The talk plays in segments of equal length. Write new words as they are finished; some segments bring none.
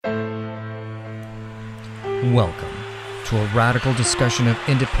Welcome to a radical discussion of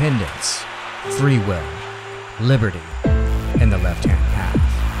independence, free will, liberty, and the left-hand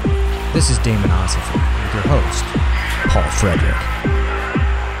path. This is Damon Ossifer with your host, Paul Frederick.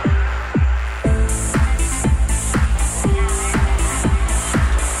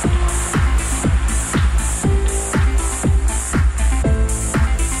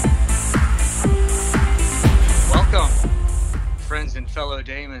 Friends and fellow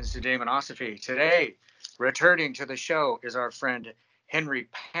Damons to Damon Ossifer. Today, returning to the show is our friend Henry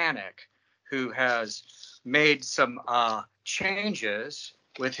Panic, who has made some changes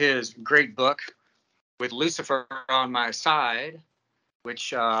with his great book, With Lucifer on My Side,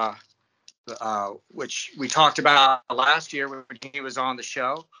 which we talked about last year when he was on the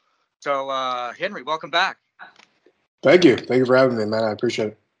show. So, Henry, welcome back. Thank you. Thank you for having me, man. I appreciate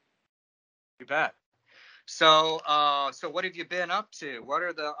it. You bet. So what have you been up to? What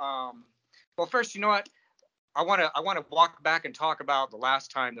are the well, first, you know what? I want to walk back and talk about the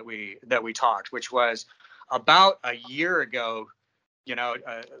last time that we talked, which was about a year ago,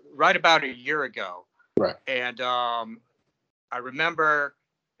 right about a year ago. Right. And I remember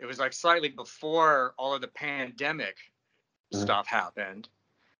it was like slightly before all of the pandemic stuff happened.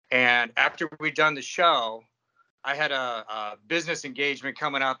 And after we'd done the show, I had a business engagement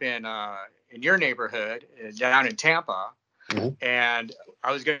coming up in your neighborhood down in Tampa, and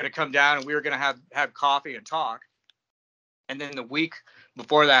I was going to come down and we were going to have coffee and talk. And then the week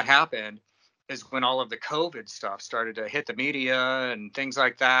before that happened is when all of the COVID stuff started to hit the media and things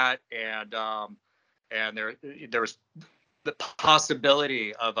like that, and there was the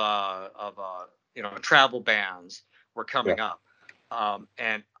possibility of travel bans were coming up,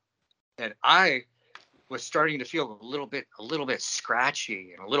 and I was starting to feel a little bit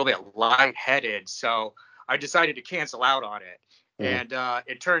scratchy and a little bit lightheaded. So I decided to cancel out on it. And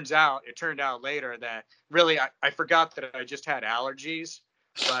it turned out later that really I forgot that I just had allergies,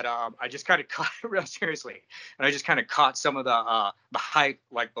 but I just kind of caught it real seriously. And I just kind of caught some of the hype,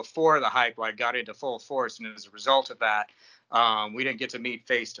 like before the hype like got into full force. And as a result of that, we didn't get to meet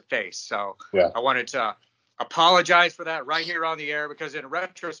face to face. So I wanted to apologize for that right here on the air, because in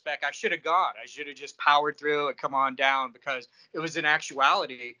retrospect, I should have gone. I should have just powered through and come on down, because it was in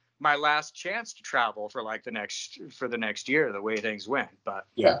actuality my last chance to travel for the next year, the way things went. But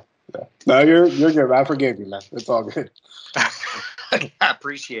no, you're good. I forgave you, man. It's all good. I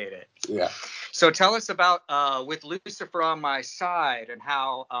appreciate it. Yeah. So tell us about With Lucifer on My Side and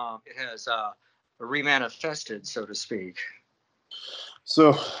how it has remanifested, so to speak.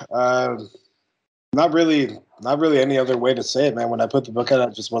 So not really any other way to say it, man. When I put the book out, I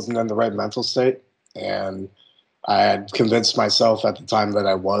just wasn't in the right mental state, and I had convinced myself at the time that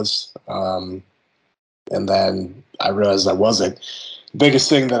I was, and then I realized I wasn't. The biggest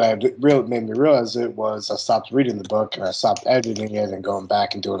thing that made me realize it was I stopped reading the book and I stopped editing it and going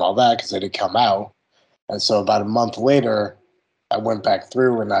back and doing all that because it had come out. And so about a month later, I went back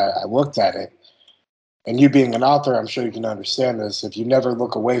through and I looked at it. And you being an author, I'm sure you can understand this. If you never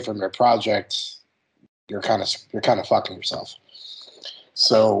look away from your project, you're kind of fucking yourself.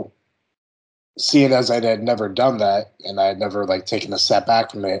 So seeing as I had never done that and I had never taken a step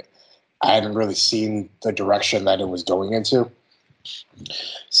back from it, I hadn't really seen the direction that it was going into.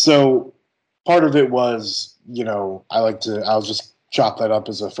 So part of it was, I'll just chalk that up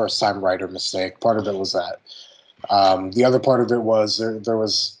as a first time writer mistake. Part of it was that. The other part of it was there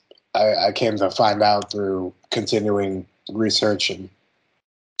was, I came to find out through continuing research and,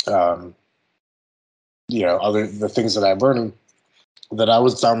 the things that I'm learning, that I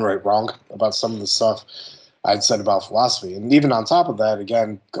was downright wrong about some of the stuff I'd said about philosophy. And even on top of that,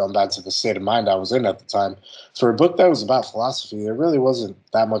 again, going back to the state of mind I was in at the time, for a book that was about philosophy, there really wasn't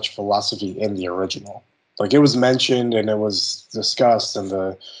that much philosophy in the original. It was mentioned and it was discussed and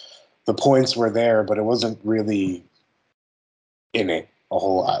the points were there, but it wasn't really in it a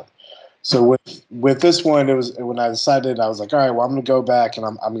whole lot. So with this one, it was when I decided, I was like, all right, well, I'm going to go back and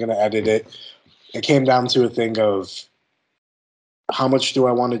I'm going to edit it. It came down to a thing of how much do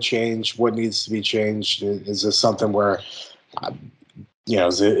I want to change? What needs to be changed? Is this something where,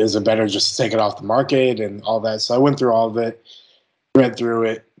 is it better just to take it off the market and all that? So I went through all of it, read through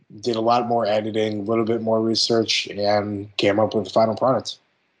it, did a lot more editing, a little bit more research, and came up with the final product.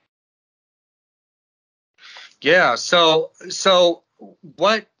 Yeah. So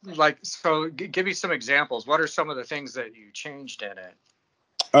what, give me some examples. What are some of the things that you changed in it?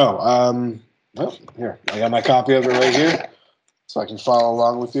 Well, here, I got my copy of it right here, so I can follow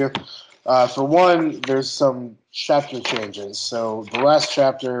along with you. For one, there's some chapter changes. So the last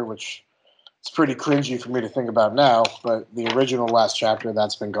chapter, which it's pretty cringy for me to think about now, but the original last chapter,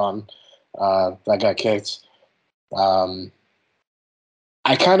 that's been gone. That got kicked.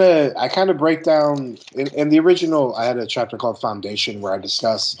 I kind of break down in the original. I had a chapter called Foundation where I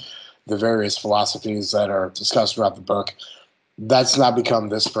discuss the various philosophies that are discussed throughout the book. That's now become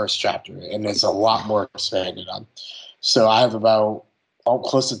this first chapter, and it's a lot more expanded on. So I have about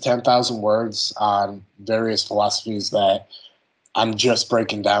close to 10,000 words on various philosophies that I'm just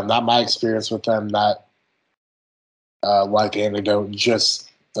breaking down. Not my experience with them, not like anecdote, just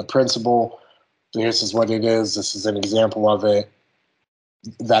the principle. This is what it is. This is an example of it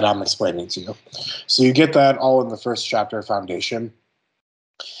that I'm explaining to you. So you get that all in the first chapter, Foundation,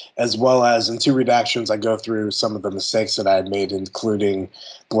 as well as in two redactions, I go through some of the mistakes that I had made, including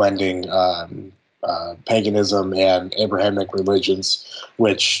blending paganism and Abrahamic religions,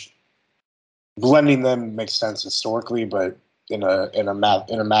 which blending them makes sense historically, but in a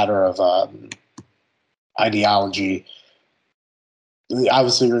matter of ideology,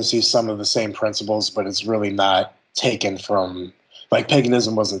 obviously you're going to see some of the same principles, but it's really not taken from, like,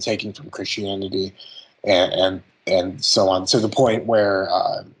 paganism wasn't taken from Christianity, and so on, to the point where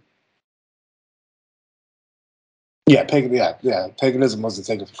paganism wasn't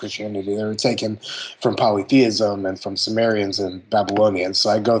taken from Christianity. They were taken from polytheism and from Sumerians and Babylonians. So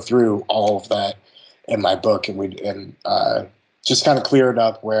I go through all of that in my book, and just kind of clear it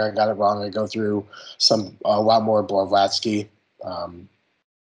up where I got it wrong. I go through a lot more Blavatsky,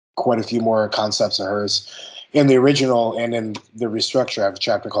 quite a few more concepts of hers. In the original and in the restructure, I have a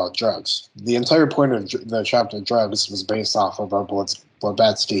chapter called Drugs. The entire point of the chapter Drugs was based off of a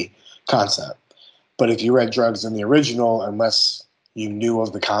Blavatsky concept. But if you read Drugs in the original, unless you knew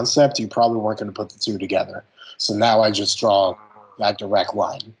of the concept, you probably weren't going to put the two together. So now I just draw that direct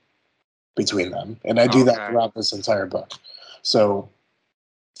line between them. And I do that throughout this entire book. So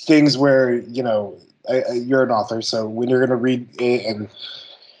things where, you're an author, so when you're going to read it and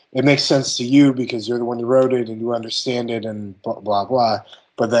it makes sense to you because you're the one who wrote it and you understand it and blah, blah, blah.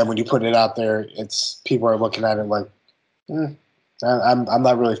 But then when you put it out there, people are looking at it like, I'm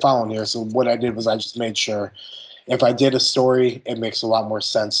not really following here. So what I did was I just made sure if I did a story, it makes a lot more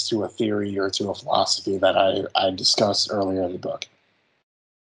sense to a theory or to a philosophy that I discussed earlier in the book.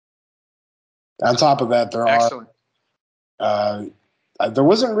 On top of that, there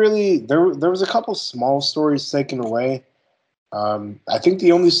wasn't really, there was a couple small stories taken away. I think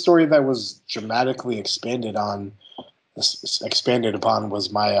the only story that was dramatically expanded upon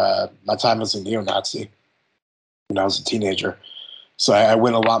was my time as a neo-Nazi when I was a teenager. So I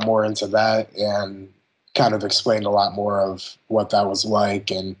went a lot more into that and kind of explained a lot more of what that was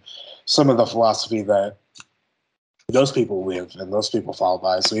like and some of the philosophy that those people live and those people follow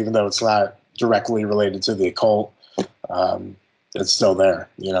by. So even though it's not directly related to the occult, it's still there.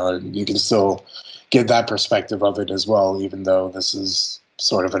 You can still get that perspective of it as well, even though this is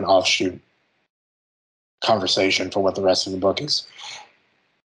sort of an offshoot conversation for what the rest of the book is.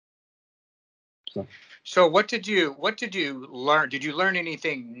 So what did you learn? Did you learn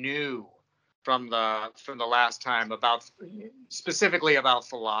anything new from the last time specifically about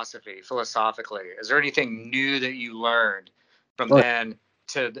philosophically? Is there anything new that you learned from then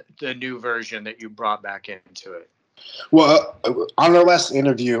to the new version that you brought back into it? Well, on our last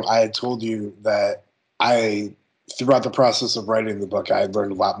interview, I had told you that throughout the process of writing the book, I had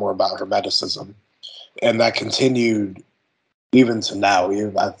learned a lot more about Hermeticism, and that continued even to now.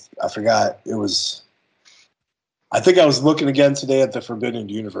 I forgot it was. I think I was looking again today at The Forbidden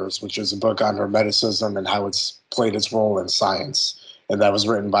Universe, which is a book on Hermeticism and how it's played its role in science. And that was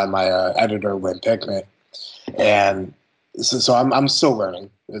written by my editor, Lynn Picknett. And so I'm still learning.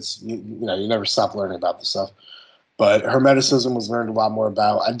 It's, you never stop learning about this stuff. But Hermeticism was learned a lot more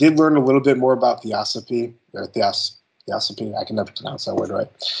about. I did learn a little bit more about Theosophy. Theosophy, I can never pronounce that word right.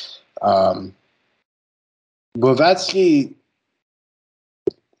 Blavatsky,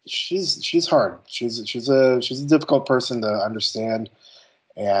 she's hard. She's a difficult person to understand,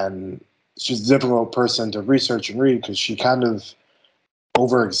 and she's a difficult person to research and read because she kind of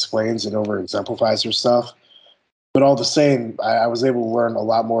over explains and over exemplifies her stuff. But all the same, I was able to learn a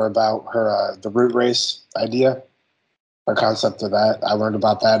lot more about her the root race idea, her concept of that. I learned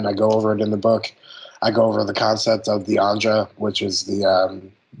about that, and I go over it in the book. I go over the concept of the Anja, which is the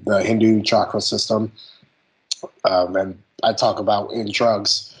Hindu chakra system, and I talk about in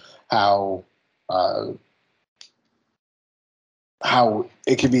Drugs how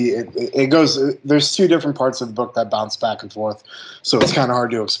it could be. It goes. There's two different parts of the book that bounce back and forth, so it's kind of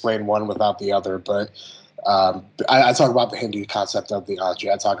hard to explain one without the other. But I talk about the Hindu concept of the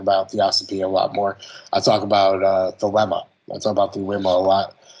Anja. I talk about Theosophy a lot more. I talk about the Lemma. I talk about the Wimma a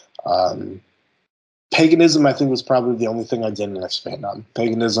lot. Paganism, I think, was probably the only thing I didn't expand on.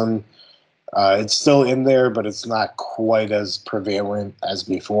 Paganism, It's still in there, but it's not quite as prevalent as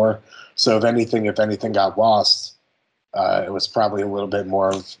before. So if anything got lost, it was probably a little bit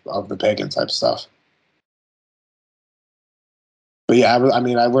more of the pagan type stuff. But yeah, I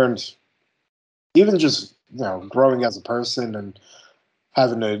mean, I learned even just growing as a person and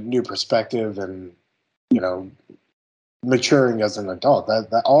having a new perspective and maturing as an adult.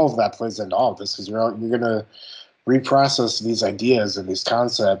 That all of that plays into all of this because you're gonna reprocess these ideas and these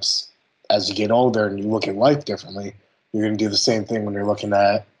concepts as you get older and you look at life differently. You're gonna do the same thing when you're looking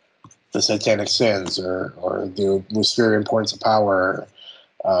at the satanic sins or the Luciferian points of power,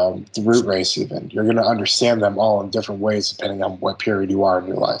 the root race even. You're gonna understand them all in different ways depending on what period you are in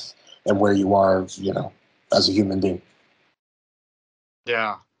your life and where you are, as a human being.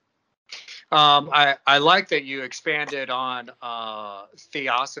 Yeah. I like that you expanded on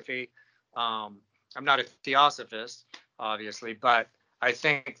theosophy. I'm not a theosophist, obviously, but I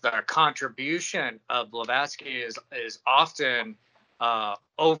think the contribution of Blavatsky is often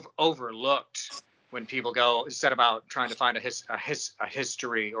overlooked when people set about trying to find a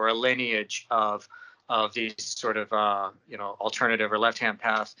history or a lineage of these sort of alternative or left-hand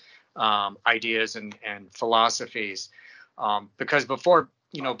path ideas and philosophies, because before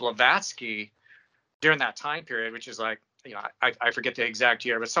Blavatsky, during that time period, which is like, I forget the exact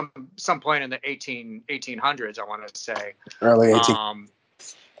year, but some point in the 1800s, I want to say. Early 18.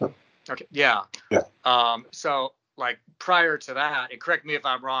 Okay. Yeah. Yeah. So like prior to that, and correct me if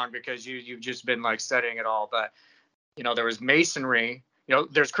I'm wrong because you've just been like studying it all, but there was Masonry,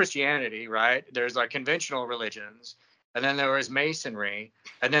 there's Christianity, right? There's like conventional religions. And then there was Masonry,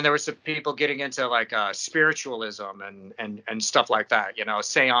 and then there were some people getting into like spiritualism and stuff like that,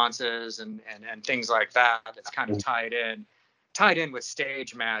 seances and things like that. That's kind of tied in with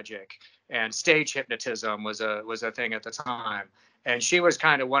stage magic, and stage hypnotism was a thing at the time. And she was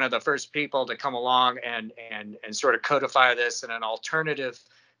kind of one of the first people to come along and sort of codify this in an alternative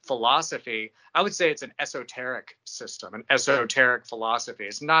philosophy. I would say it's an esoteric system, an esoteric philosophy.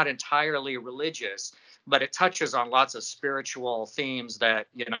 It's not entirely religious, but it touches on lots of spiritual themes that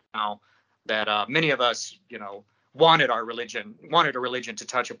many of us wanted a religion to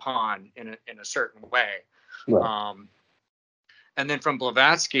touch upon in a certain way. Right. And then from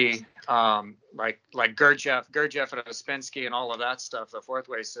Blavatsky, like Gurdjieff and Ouspensky and all of that stuff, the fourth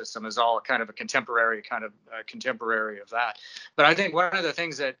way system is all kind of a contemporary of that. But I think one of the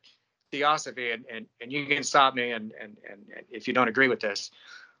things that theosophy, and you can stop me and if you don't agree with this,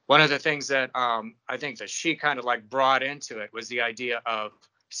 one of the things that I think that she kind of like brought into it was the idea of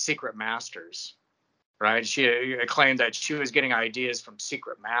secret masters, right? She claimed that she was getting ideas from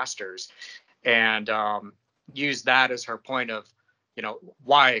secret masters and used that as her point of,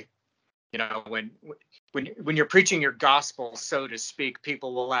 why, when you're preaching your gospel, so to speak,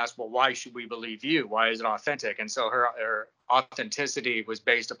 people will ask, well, why should we believe you? Why is it authentic? And so her authenticity was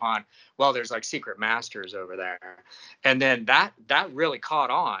based upon, well, there's like secret masters over there. And then that really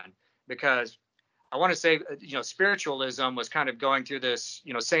caught on because I want to say, spiritualism was kind of going through this,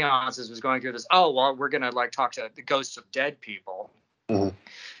 seances was going through this, oh, well, we're going to like talk to the ghosts of dead people. Mm-hmm.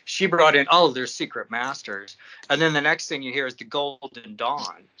 She brought in, oh, there's secret masters. And then the next thing you hear is the Golden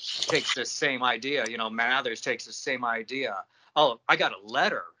Dawn takes this same idea. Mathers takes the same idea. Oh, I got a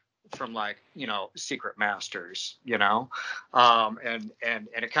letter from like, secret masters, and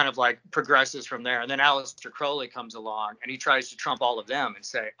it kind of like progresses from there. And then Aleister Crowley comes along and he tries to trump all of them and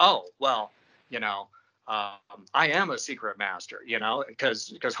say, oh, well, I am a secret master,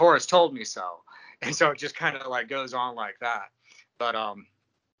 because Horace told me so. And so it just kind of like goes on like that. But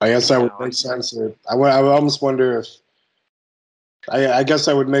I guess that would make sense. I would almost wonder if I guess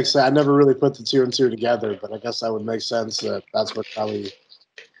that would make sense. I never really put the two and two together, but I guess that would make sense that that's what probably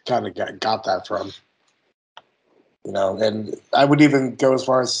kind of got that from. And I would even go as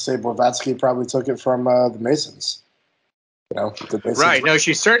far as to say Blavatsky probably took it from the Masons. The Masons. Right. No,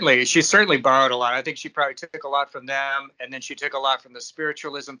 she certainly borrowed a lot. I think she probably took a lot from them, and then she took a lot from the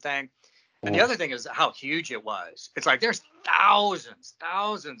spiritualism thing. And the other thing is how huge it was. It's like there's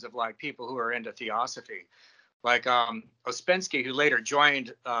thousands of like people who are into theosophy. Like Ouspensky, who later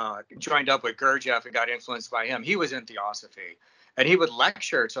joined up with Gurdjieff and got influenced by him. He was in theosophy. And he would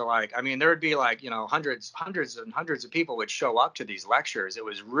lecture to there would be like, hundreds and hundreds of people would show up to these lectures. It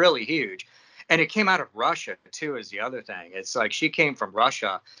was really huge. And it came out of Russia, too, is the other thing. It's like she came from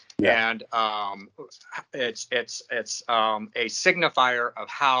Russia. Yeah. And it's a signifier of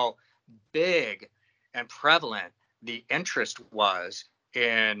how big and prevalent the interest was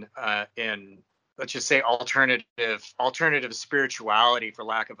in let's just say alternative spirituality, for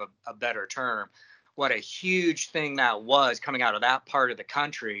lack of a better term. What a huge thing that was coming out of that part of the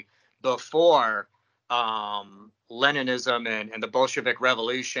country, before Leninism and the Bolshevik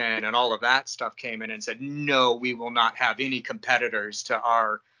Revolution and all of that stuff came in and said, no, we will not have any competitors to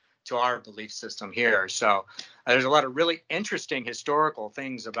our belief system here. So there's a lot of really interesting historical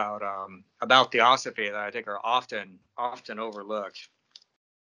things about Theosophy that I think are often overlooked.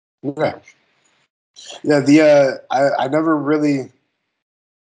 Yeah. Yeah, I never really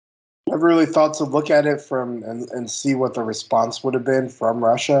thought to look at it from and see what the response would have been from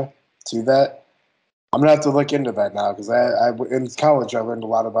Russia to that. I'm gonna have to look into that now, because I in college I learned a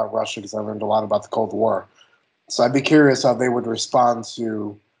lot about Russia, because I learned a lot about the Cold War. So I'd be curious how they would respond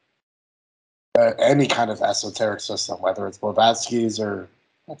to any kind of esoteric system, whether it's Blavatsky's or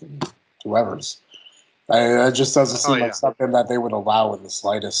whoever's. It just doesn't seem like something that they would allow in the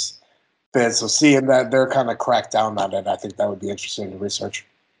slightest bit. So seeing that they're kind of cracked down on it, I think that would be interesting to research.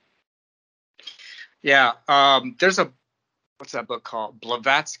 Yeah, there's what's that book called?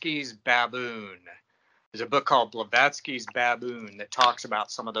 Blavatsky's Baboon. There's a book called Blavatsky's Baboon that talks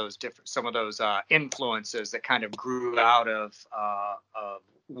about some of those influences that kind of grew out of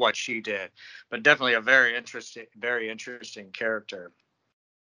what she did. But definitely a very interesting character.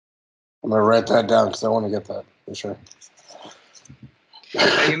 I'm gonna write that down because I want to get that for sure.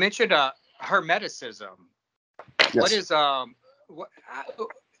 Now, you mentioned Hermeticism. Yes. What is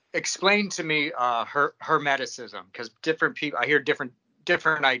explain to me Hermeticism, because different people, I hear different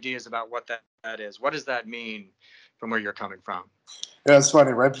ideas about what that is. What does that mean from where you're coming from? Yeah, it's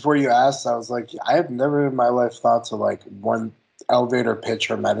funny. Right before you asked, I was like, I have never in my life thought to like one elevator pitch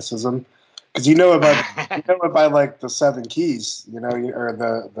Hermeticism, because you know it by like the 7 keys,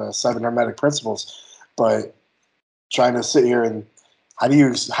 or the 7 Hermetic principles, but trying to sit here and how do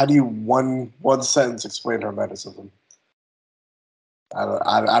you one sentence explain Hermeticism?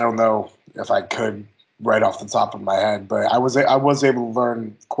 I don't know if I could right off the top of my head, but I was able to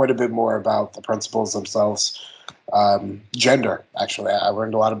learn quite a bit more about the principles themselves. Gender, actually, I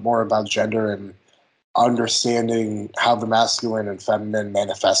learned a lot more about gender and understanding how the masculine and feminine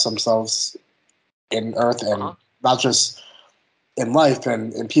manifest themselves in Earth, and not just in life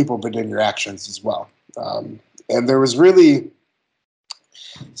and in people, but in your actions as well. And there was really,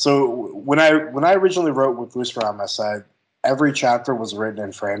 so when I originally wrote with Lucifer on my side, every chapter was written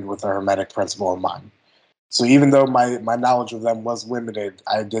and framed with a Hermetic principle in mind. So even though my knowledge of them was limited,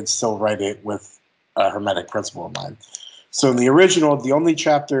 I did still write it with a Hermetic principle in mind. So in the original, the only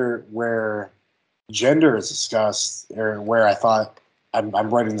chapter where gender is discussed, or where I thought I'm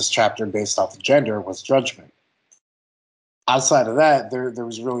writing this chapter based off of gender, was judgment. Outside of that, there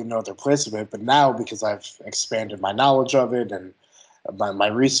was really no other place of it. But now, because I've expanded my knowledge of it and my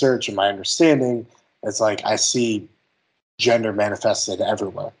research and my understanding, it's like I see gender manifested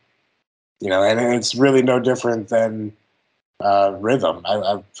everywhere. And it's really no different than rhythm.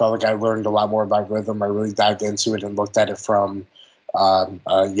 I felt like I learned a lot more about rhythm. I really dived into it and looked at it from a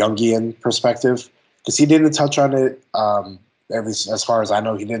Jungian perspective, because he didn't touch on it, at least as far as I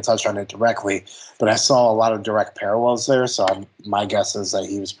know, he didn't touch on it directly, but I saw a lot of direct parallels there. So my guess is that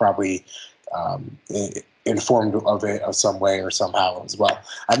he was probably informed of it of some way or somehow as well.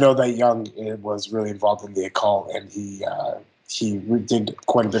 I know that Jung was really involved in the occult, and he did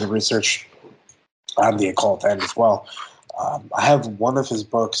quite a bit of research on the occult end as well. I have one of his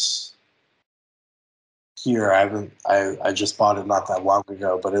books here. I just bought it not that long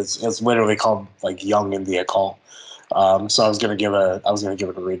ago, but it's literally called like Jung and the Occult. So I was gonna give it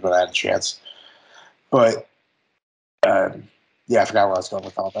a read when I had a chance. But yeah, I forgot where I was going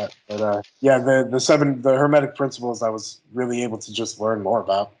with all that. But yeah, the Hermetic principles I was really able to just learn more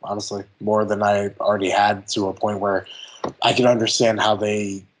about, honestly, more than I already had, to a point where I can understand how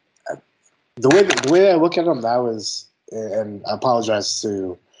they. The way I look at them now is, and I apologize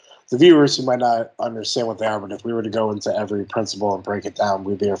to the viewers who might not understand what they are, but if we were to go into every principle and break it down,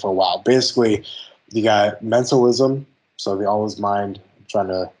 we'd be here for a while. Basically, you got mentalism, so the all is mind. I'm trying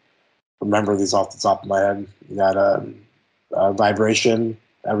to remember these off the top of my head. You got vibration,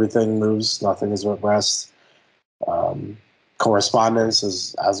 everything moves, nothing is at rest. Correspondence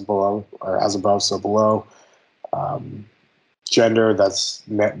is as below, or as above, so below. Gender, that's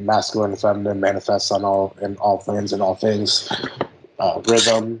masculine and feminine, manifests in all things and all things.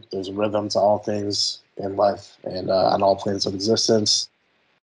 Rhythm, there's a rhythm to all things in life and on all planes of existence.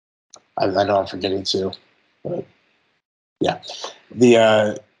 I know I'm forgetting too, but yeah,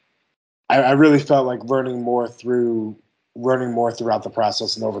 I really felt like learning more throughout the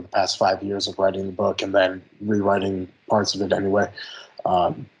process, and over the past 5 years of writing the book and then rewriting parts of it anyway.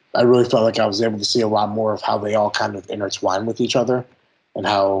 I really felt like I was able to see a lot more of how they all kind of intertwine with each other and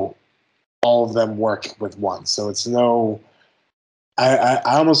how all of them work with one. So it's no I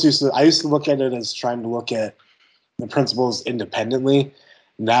almost used to look at it as trying to look at the principles independently.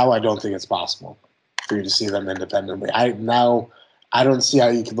 Now I don't think it's possible for you to see them independently. I don't see how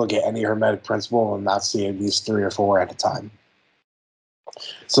you could look at any Hermetic principle and not see at least 3 or 4 at a time.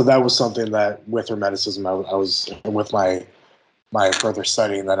 So that was something that with Hermeticism, I was with my further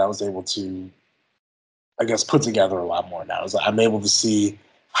studying that I was able to, I guess, put together a lot more now. I'm able to see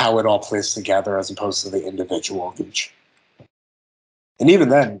how it all plays together as opposed to the individual of each. And even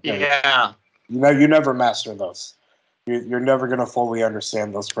then, Yeah. You never master those. You're never going to fully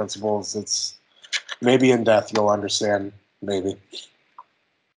understand those principles. It's maybe in death you'll understand, maybe.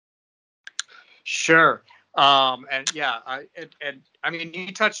 Sure. And yeah, I mean,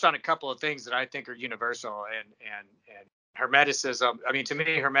 you touched on a couple of things that I think are universal, and Hermeticism. I mean, to me,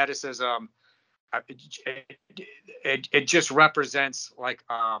 Hermeticism, it just represents like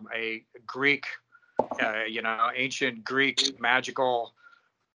a Greek, ancient Greek magical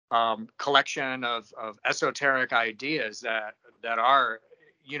collection of esoteric ideas that are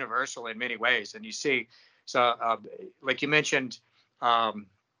universal in many ways. And you see, so like you mentioned,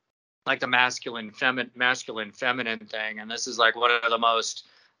 like the masculine feminine thing, and this is like one of the most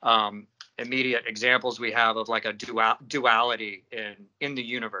immediate examples we have of like a duality in the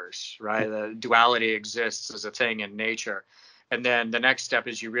universe, right? The duality exists as a thing in nature, and then the next step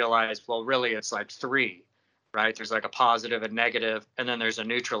is you realize, well, really it's like 3, right? There's like a positive and negative, and then there's a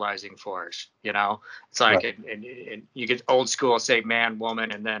neutralizing force. It's like right. And you get old school, say man,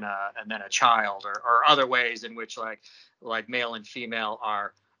 woman, and then a child, or other ways in which like male and female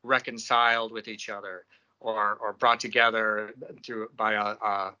are reconciled with each other, or brought together by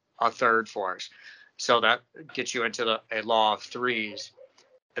a third force. So that gets you into a law of 3s.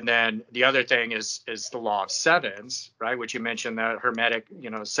 And then the other thing is the law of 7s, right? Which you mentioned, that Hermetic,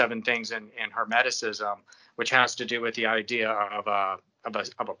 7 things in Hermeticism, which has to do with the idea of a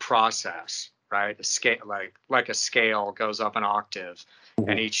process, right? A scale, like a scale goes up an octave,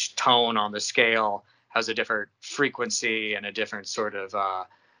 and each tone on the scale has a different frequency and a different sort of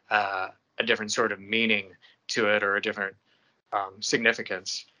meaning to it, or a different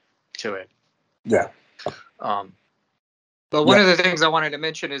significance to it. Yeah. But one of the things I wanted to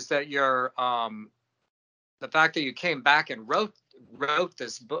mention is that the fact that you came back and wrote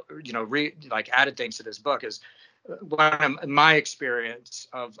this book, added things to this book, is one of my experience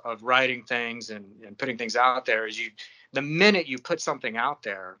of writing things and putting things out there is the minute you put something out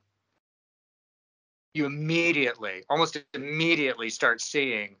there, you almost immediately start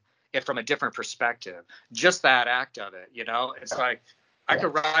seeing it from a different perspective. Just that act of it, it's like I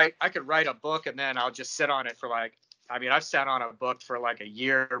could write a book, and then I'll just sit on it for I've sat on a book for like a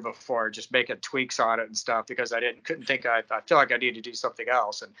year before, just making tweaks on it and stuff, because I couldn't think. I feel like I need to do something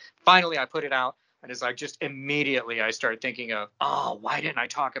else. And finally I put it out, and it's like just immediately I start thinking of, oh, why didn't I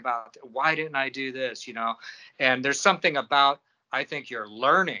talk about it? Why didn't I do this? And there's something about, I think, your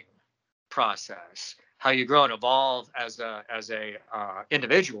learning process, how you grow and evolve as a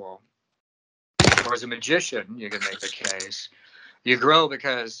individual, or as a magician. You can make the case you grow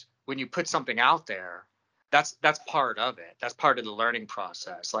because when you put something out there, that's part of it. That's part of the learning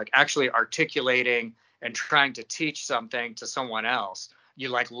process. Like actually articulating and trying to teach something to someone else, you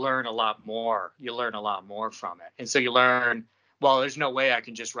learn a lot more. You learn a lot more from it. And so you learn, well, there's no way I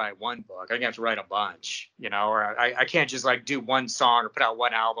can just write one book. I'm gonna have to write a bunch, or I can't just do one song or put out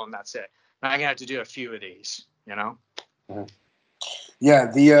one album. That's it. I'm gonna have to do a few of these, Mm-hmm.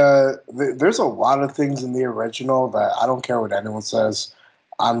 Yeah, there's a lot of things in the original that I don't care what anyone says.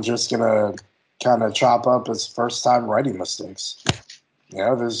 I'm just gonna kind of chop up as first time writing mistakes.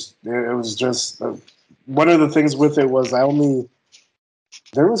 It was just one of the things with it was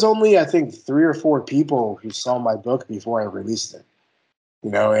there was only I think 3 or 4 people who saw my book before I released it.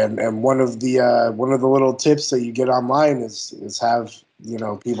 And one of the little tips that you get online is have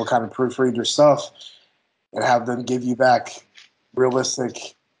people kind of proofread your stuff and have them give you back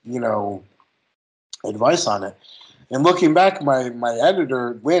realistic advice on it. And looking back, my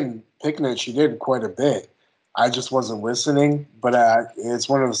editor, Lynn Picknett, she did quite a bit. I just wasn't listening. But it's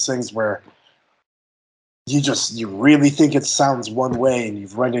one of those things where you really think it sounds one way, and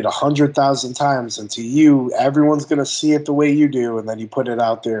you've read it 100,000 times, and to you, everyone's going to see it the way you do, and then you put it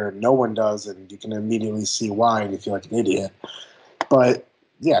out there, and no one does, and you can immediately see why, and you feel like an idiot. But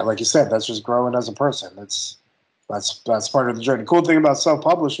yeah, like you said, that's just growing as a person. That's part of the journey. The cool thing about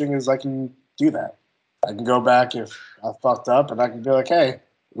self-publishing is I can do that. I can go back if I fucked up, and I can be like, hey,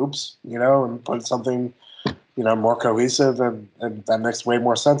 oops, and put something, more cohesive, and that makes way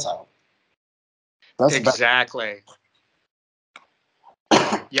more sense out. That's exactly.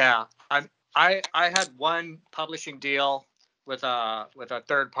 Yeah, I had one publishing deal a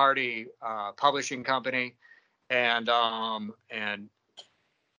third party publishing company, and I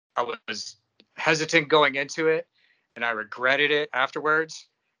was hesitant going into it, and I regretted it afterwards.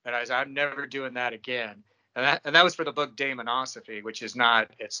 And I said, I'm never doing that again. And that was for the book Daemonosophy, which is not.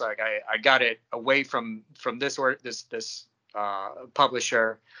 It's like I got it away from this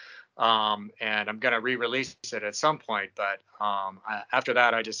publisher, and I'm gonna re-release it at some point. But after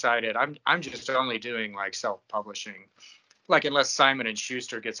that, I decided I'm just only doing like self-publishing. Like unless Simon and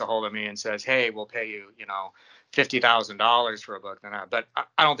Schuster gets a hold of me and says, "Hey, we'll pay you, $50,000 for a book," but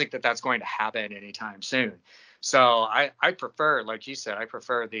I don't think that that's going to happen anytime soon. So I prefer, like you said, I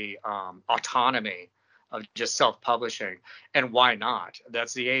prefer the autonomy of just self-publishing. And why not?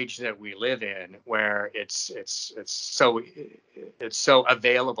 That's the age that we live in, where it's so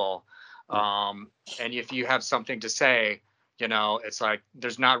available. And if you have something to say, it's like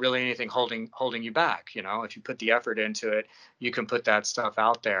there's not really anything holding you back. If you put the effort into it, you can put that stuff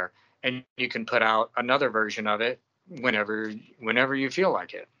out there, and you can put out another version of it whenever you feel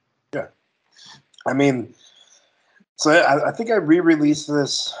like it. Yeah, I mean, so I think I re-released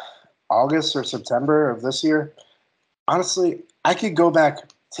this August or September of this year. Honestly, I could go back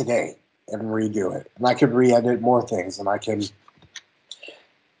today and redo it, and I could re-edit more things, and I can,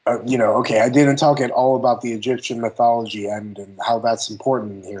 okay, I didn't talk at all about the Egyptian mythology and how that's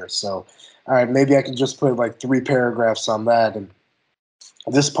important here. So, all right, maybe I can just put like 3 paragraphs on that, and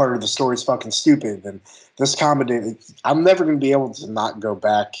this part of the story is fucking stupid, and this comedy, I'm never going to be able to not go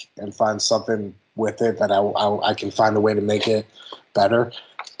back and find something with it that I can find a way to make it better.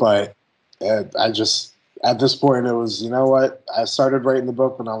 But I just, at this point, it was, you know what? I started writing the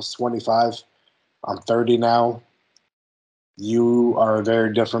book when I was 25. I'm 30 now. You are a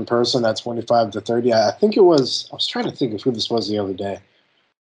very different person at 25 to 30. I think I was trying to think of who this was the other day.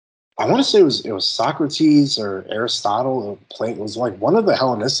 I want to say it was Socrates or Aristotle. It was like one of the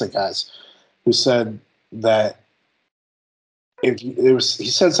Hellenistic guys who said that he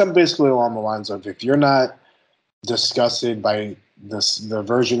said something basically along the lines of, if you're not disgusted by the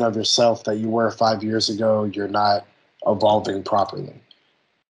version of yourself that you were 5 years ago, you're not evolving properly.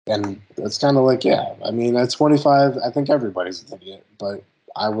 And it's kind of like, yeah, I mean, at 25, I think everybody's an idiot, but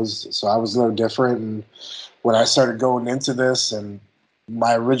I was no different. And when I started going into this, and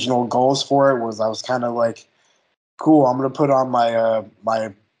my original goals for it was, I was kind of like, cool, I'm going to put on my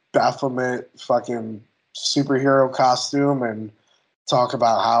my Baphomet fucking superhero costume and talk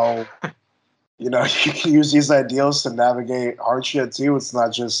about how, you can use these ideals to navigate hardship too. It's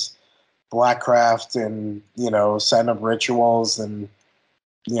not just blackcraft and, setting up rituals and,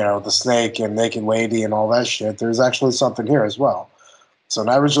 the snake and naked lady and all that shit. There's actually something here as well. So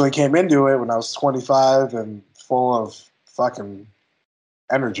when I originally came into it when I was 25 and full of fucking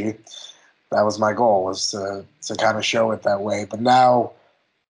energy, that was my goal, was to kind of show it that way. But now,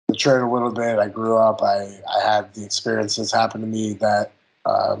 matured a little bit, I grew up, I had the experiences happen to me that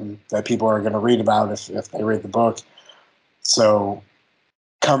that people are going to read about if they read the book. So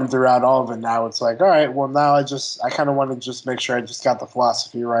come throughout all of it now, it's like, all right, well, now I kind of want to just make sure I just got the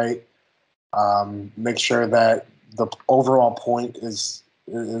philosophy right. Make sure that the overall point is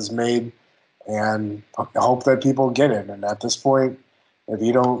made, and hope that people get it. And at this point, if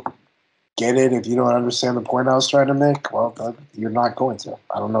you don't get it, if you don't understand the point I was trying to make, well, you're not going to.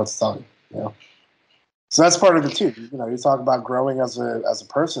 I don't know what to tell you. So that's part of it too. You talk about growing as a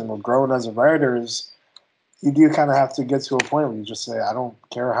person, or growing as a writer is, you do kind of have to get to a point where you just say, I don't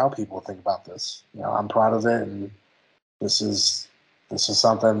care how people think about this. I'm proud of it, and this is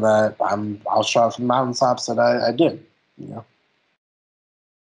something that I'll shout from mountaintops that I did.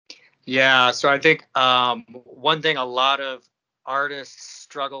 Yeah, so I think one thing a lot of artists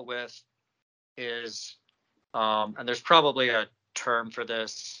struggle with is, and there's probably a term for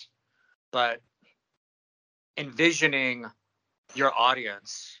this, but envisioning your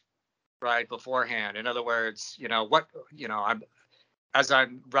audience right beforehand. In other words, as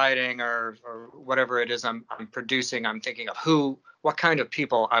I'm writing or whatever it is I'm producing, I'm thinking of what kind of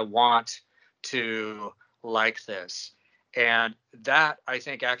people I want to like this. And that, I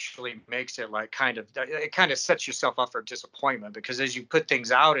think, actually makes it it kind of sets yourself up for disappointment, because as you put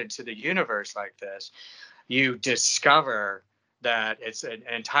things out into the universe like this, you discover that it's an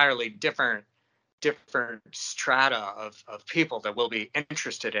entirely different strata of people that will be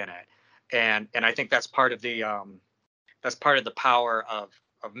interested in it. And I think that's part of the power of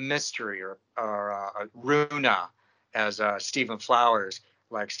mystery, or runa, as Stephen Flowers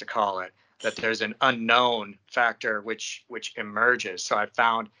likes to call it, that there's an unknown factor which emerges. So I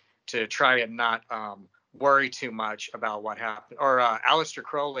found to try and not worry too much about what happened. Or Aleister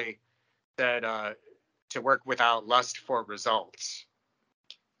Crowley said, work without lust for results.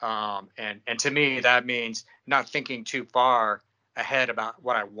 And to me, that means not thinking too far ahead about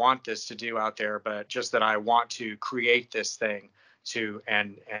what I want this to do out there, but just that I want to create this thing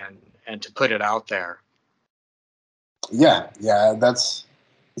and to put it out there. Yeah, it's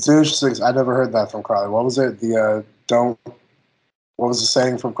interesting. I never heard that from Crowley. What was it? What was the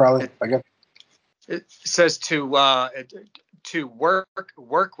saying from Crowley again? It says to work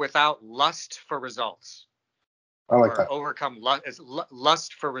without lust for results. I like that. Overcome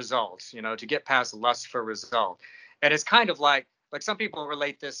lust for results, to get past lust for result. And it's kind of like some people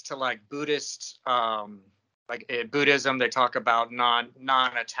relate this to like Buddhist, like in Buddhism, they talk about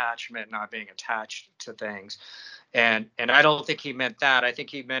non-attachment, not being attached to things. And I don't think he meant that. I think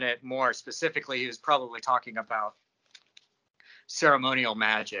he meant it more specifically. He was probably talking about ceremonial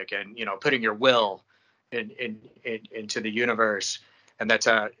magic and, putting your will into the universe. And that's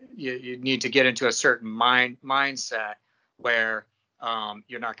you need to get into a certain mindset where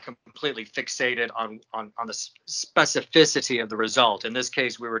you're not completely fixated on the specificity of the result. In this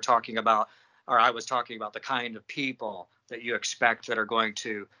case, I was talking about the kind of people that you expect that are going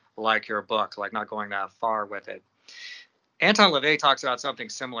to like your book, like not going that far with it. Anton LaVey talks about something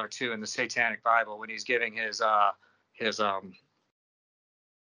similar too in the Satanic Bible when he's giving his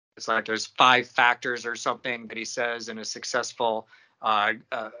it's like there's 5 factors or something that he says in a successful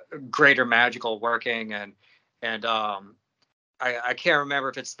greater magical working, and I can't remember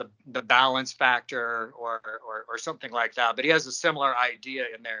if it's the balance factor or something like that, but he has a similar idea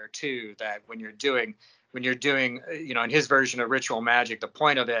in there too, that when you're doing in his version of ritual magic, the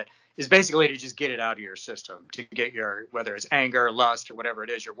point of it is basically to just get it out of your system, to get whether it's anger, lust, or whatever it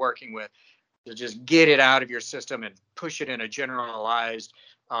is you're working with, to just get it out of your system and push it in a generalized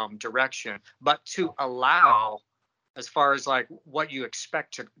direction, but to allow, as far as like what you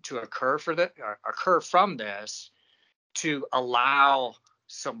expect to occur from this, to allow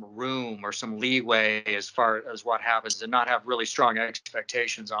some room or some leeway as far as what happens, and not have really strong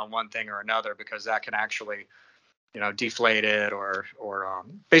expectations on one thing or another, because that can actually deflate it or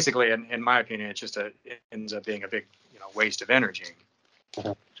basically, in my opinion, it ends up being a big waste of energy.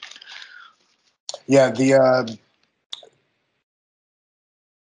 Yeah,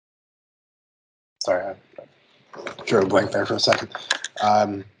 sorry, I drew a blank there for a second.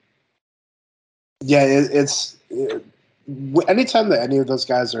 Anytime that any of those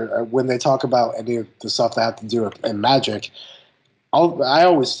guys are when they talk about any of the stuff that have to do with magic, I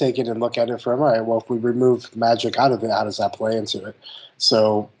always take it and look at it from, all right, well, if we remove magic out of it, how does that play into it?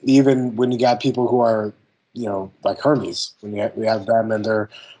 So even when you got people who are, like Hermes, when we have them and they're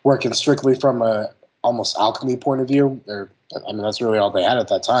working strictly from a almost alchemy point of view, that's really all they had at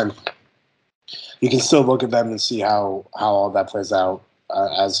that time. You can still look at them and see how all that plays out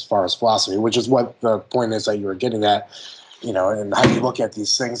as far as philosophy, which is what the point is that you were getting at, and how you look at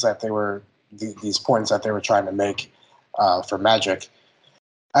these things that these points that they were trying to make for magic.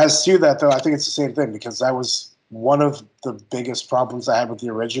 As to that, though, I think it's the same thing, because that was one of the biggest problems I had with the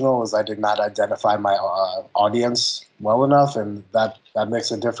original, is I did not identify my audience well enough, and that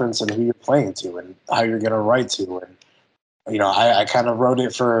makes a difference in who you're playing to and how you're going to write to. And I kind of wrote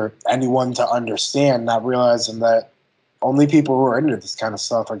it for anyone to understand, not realizing that only people who are into this kind of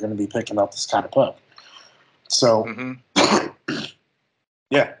stuff are going to be picking up this kind of book. So,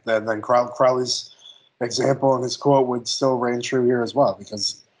 yeah, then Crowley's example and his quote would still reign true here as well,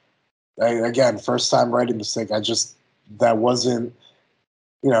 because, again, first time writing mistake, that wasn't,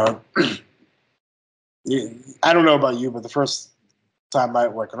 I don't know about you, but the first time when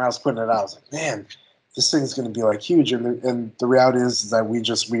I was putting it out, I was like, man, this thing's going to be like huge. And the reality is that we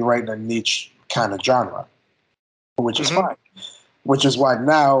write in a niche kind of genre, which is fine. Which is why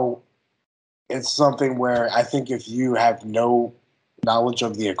now it's something where I think if you have no knowledge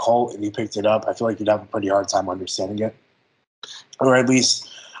of the occult and you picked it up, I feel like you'd have a pretty hard time understanding it, or at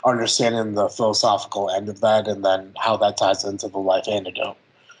least understanding the philosophical end of that, and then how that ties into the life antidote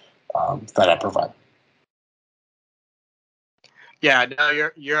that I provide. Yeah,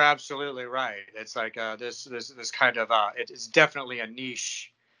 no, you're absolutely right. It's like this kind of it's definitely a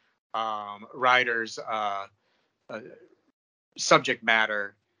niche writer's subject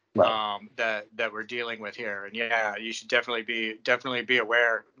matter, right, that we're dealing with here. And yeah, you should definitely be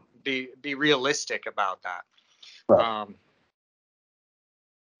aware, be realistic about that. Right.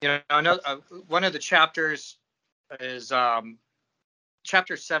 One of the chapters is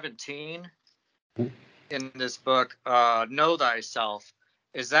chapter 17 in this book, Know Thyself.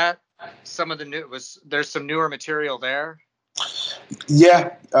 Is that some of the there's some newer material there?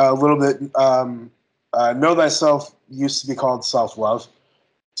 Yeah, a little bit. Know Thyself used to be called Self-Love.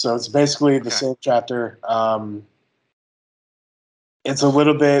 So it's basically the same chapter. It's a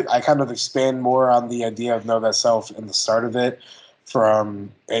little bit, I kind of expand more on the idea of know thyself in the start of it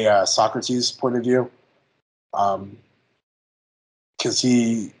from a Socrates point of view. Because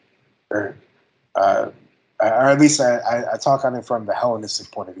or at least I talk on it from the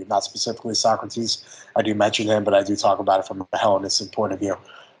Hellenistic point of view, not specifically Socrates. I do mention him, but I do talk about it from a Hellenistic point of view.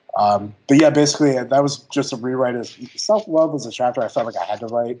 But yeah, basically, that was just a rewrite of self-love was a chapter I felt like I had to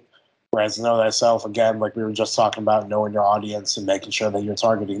write. Whereas know thyself, again, like we were just talking about, knowing your audience and making sure that you're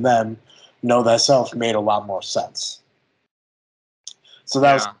targeting them, know thyself made a lot more sense. So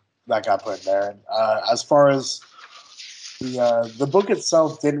that got put in there. As far as the book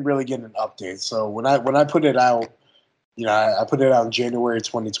itself didn't really get an update. So when I put it out, I put it out in January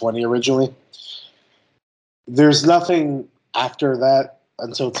 2020 originally. There's nothing after that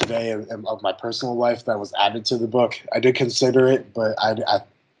until today of my personal life that was added to the book. I did consider it, but I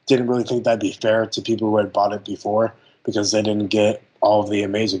didn't really think that'd be fair to people who had bought it before because they didn't get all of the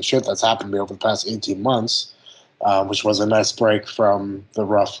amazing shit that's happened to me over the past 18 months, which was a nice break from the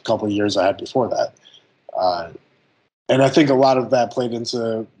rough couple of years I had before that. And I think a lot of that played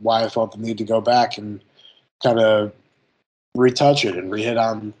into why I felt the need to go back and kind of retouch it and re-hit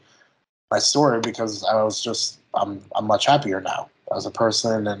on my story because I'm much happier now as a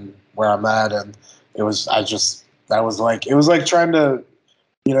person and where I'm at. And it was like trying to,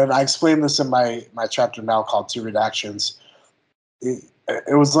 and I explained this in my chapter now called Two Redactions. It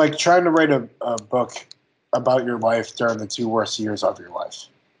was like trying to write a book about your life during the two worst years of your life.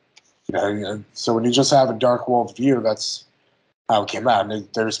 So when you just have a dark world view, that's how it came out. And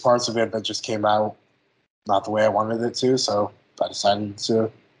there's parts of it that just came out not the way I wanted it to, so I decided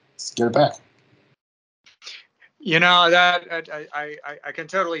to get it back. That I can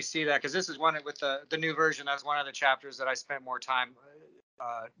totally see that because this is one with the new version. That's one of the chapters that I spent more time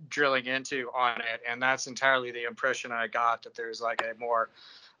drilling into on it, and that's entirely the impression I got, that there's like a more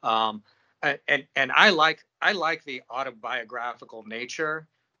and I like the autobiographical nature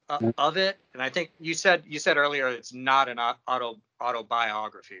of it. And I think you said earlier it's not an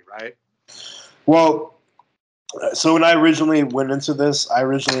autobiography, right? Well, so when I originally went into this,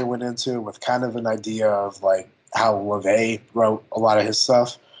 with kind of an idea of like how LaVey wrote a lot of his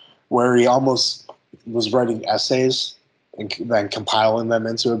stuff, where he almost was writing essays and then compiling them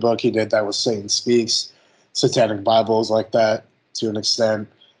into a book. He did that with Satan Speaks, Satanic Bibles, like that to an extent.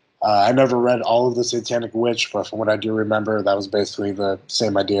 I never read all of the Satanic Witch, but from what I do remember, that was basically the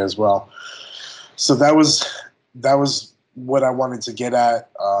same idea as well. So that was what I wanted to get at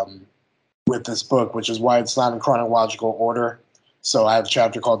with this book, which is why it's not in chronological order. So I have a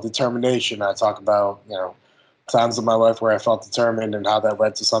chapter called Determination. I talk about, times in my life where I felt determined and how that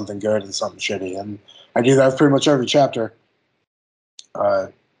led to something good and something shitty. And I do that with pretty much every chapter.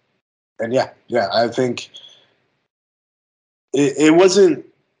 And yeah, I think it wasn't,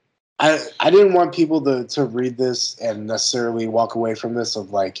 I didn't want people to read this and necessarily walk away from this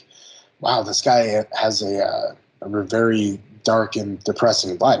of like, wow, this guy has a very dark and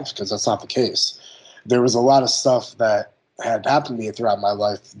depressing life, because that's not the case. There was a lot of stuff that had happened to me throughout my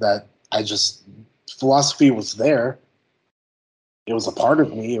life that philosophy was there. It was a part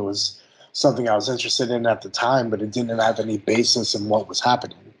of me. It was something I was interested in at the time, but it didn't have any basis in what was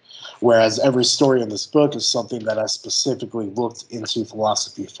happening. Whereas every story in this book is something that I specifically looked into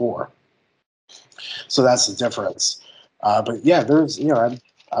philosophy for. So that's the difference. But yeah, there's,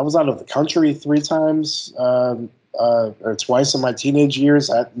 I was out of the country 3 times, or twice in my teenage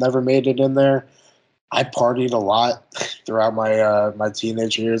years. I never made it in there. I partied a lot throughout my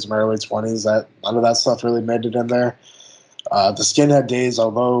teenage years, my early 20s. That none of that stuff really made it in there. The skinhead days,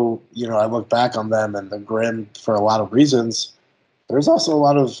 although I look back on them and they're grim for a lot of reasons, there's also a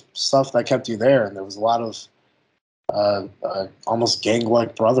lot of stuff that kept you there, and there was a lot of almost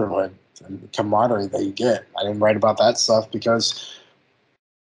gang-like brotherhood and camaraderie that you get. I didn't write about that stuff because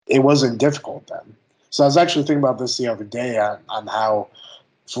it wasn't difficult then. So I was actually thinking about this the other day on how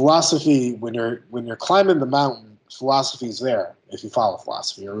philosophy, when you're climbing the mountain, philosophy is there if you follow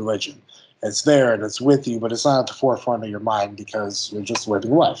philosophy or religion. It's there and it's with you, but it's not at the forefront of your mind because you're just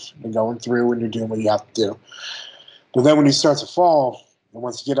living life. You're going through and you're doing what you have to do. But then when you start to fall, and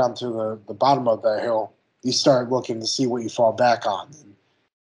once you get onto the bottom of that hill, you start looking to see what you fall back on. And,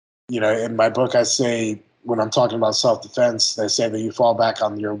 in my book, I say, when I'm talking about self-defense, they say that you fall back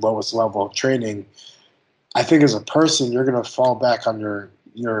on your lowest level of training. I think as a person, you're going to fall back on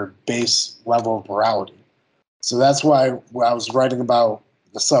your base level of morality. So that's why when I was writing about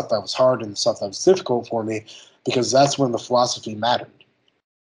the stuff that was hard and the stuff that was difficult for me, because that's when the philosophy mattered.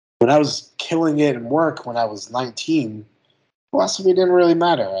 When I was killing it in work when I was 19, philosophy didn't really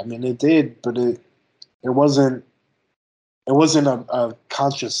matter. I mean, it did, but it wasn't a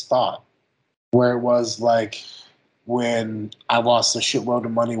conscious thought where it was like when I lost a shitload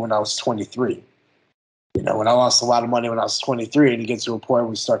of money when I was 23. You know, when I lost a lot of money when I was 23, and you get to a point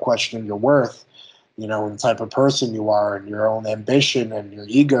where you start questioning your worth, you know, and the type of person you are, and your own ambition and your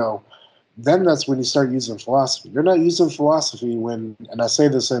ego, then that's when you start using philosophy. You're not using philosophy when, and I say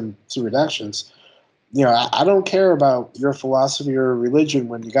this in two redactions, you know, I don't care about your philosophy or religion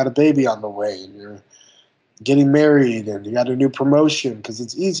when you got a baby on the way and you're getting married and you got a new promotion because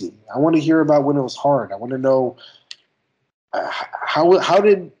it's easy. I want to hear about when it was hard. I want to know how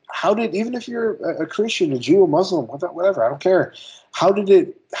did even if you're a Christian, a Jew, a Muslim, whatever, I don't care. How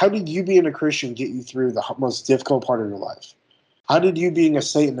did you being a Christian get you through the most difficult part of your life? How did you being a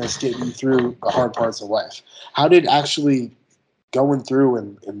Satanist get you through the hard parts of life? How did actually going through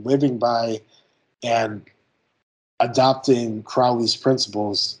and living by and adopting Crowley's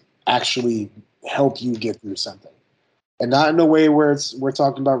principles actually help you get through something? And not in a way where we're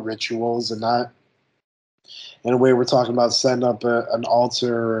talking about rituals, and not in a way we're talking about setting up an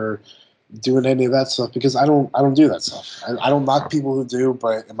altar or doing any of that stuff, because I don't do that stuff. I don't knock people who do,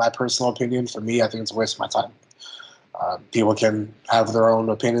 but in my personal opinion, for me, I think it's a waste of my time. People can have their own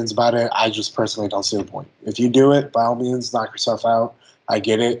opinions about it. I just personally don't see the point. If you do it, by all means, knock yourself out. I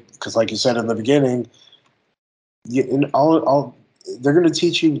get it, because like you said in the beginning, they're going to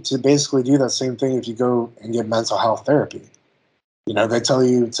teach you to basically do that same thing if you go and get mental health therapy. You know, they tell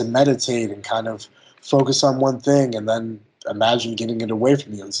you to meditate and kind of focus on one thing and then imagine getting it away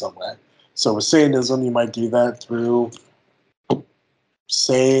from you in some way. So with Satanism, you might do that through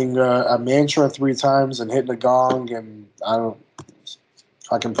saying a mantra 3 times and hitting a gong and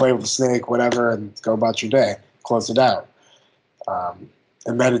I can play with a snake, whatever, and go about your day, close it out.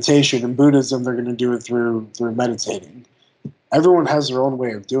 And meditation in Buddhism, they're going to do it through meditating. Everyone has their own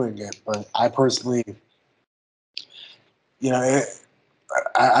way of doing it, but I personally, you know,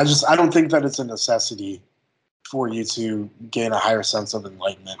 I don't think that it's a necessity for you to gain a higher sense of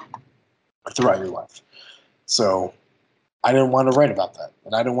enlightenment throughout your life. So I didn't want to write about that,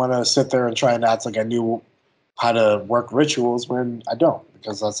 and I didn't want to sit there and try and act like I knew how to work rituals when I don't,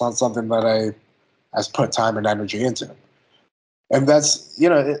 because that's not something that I has put time and energy into. And that's, you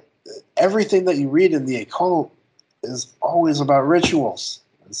know, everything that you read in the occult is always about rituals.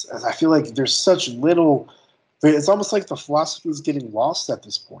 I feel like there's such little. It's almost like the philosophy is getting lost at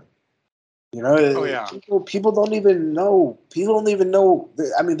this point. You know, Oh yeah. people don't even know. People don't even know.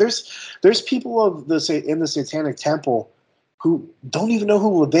 I mean, there's people in the Satanic Temple who don't even know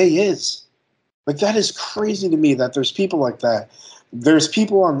who LeVay is. Like, that is crazy to me that there's people like that. There's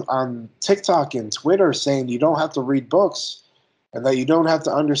people on TikTok and Twitter saying you don't have to read books and that you don't have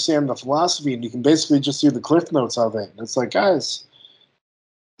to understand the philosophy, and you can basically just do the cliff notes of it. And it's like, guys,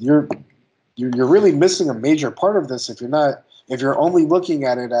 you're really missing a major part of this if you're only looking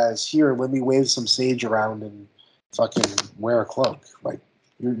at it as, here, let me wave some sage around and fucking wear a cloak. Like,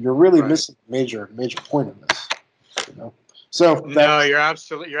 you're really missing a major point of this. You know? So no, you're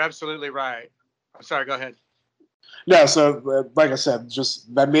absolutely right. I'm sorry, go ahead. No, so like I said,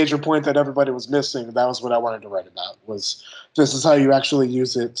 just that major point that everybody was missing, that was what I wanted to write about, was this is how you actually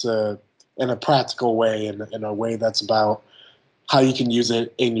use it in a practical way, in a way that's about how you can use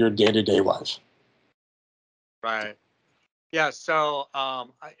it in your day-to-day life. Right. Yeah. So, I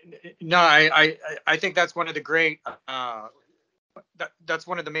think that's one of the great, that's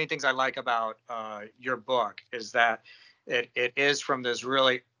one of the main things I like about your book, is that it is from this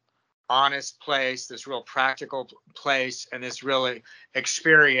really honest place, this real practical place, and this really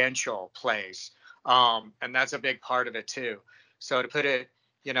experiential place. And that's a big part of it too. So to put it,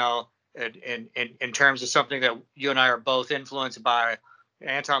 you know, in terms of something that you and I are both influenced by,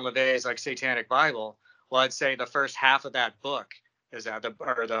 Anton LaVey's like Satanic Bible. Well, I'd say the first half of that book is that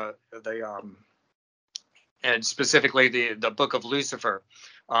and specifically the Book of Lucifer,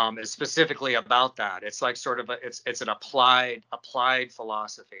 is specifically about that. It's like sort of it's an applied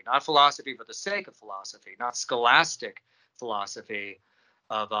philosophy, not philosophy for the sake of philosophy, not scholastic philosophy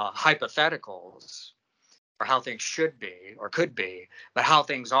of hypotheticals or how things should be or could be, but how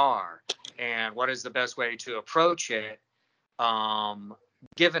things are and what is the best way to approach it,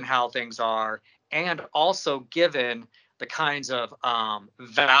 given how things are, and also given the kinds of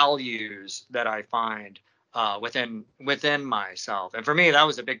values that I find within myself. And for me, that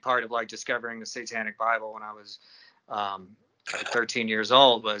was a big part of like discovering the Satanic Bible when I was 13 years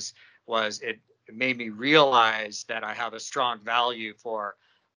old. Was it made me realize that I have a strong value for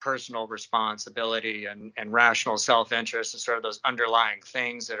personal responsibility and rational self-interest and sort of those underlying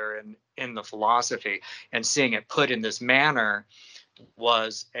things that are in the philosophy, and seeing it put in this manner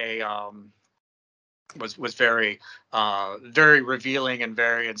was a was very very revealing and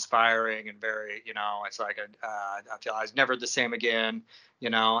very inspiring and very, it's like I feel I was never the same again,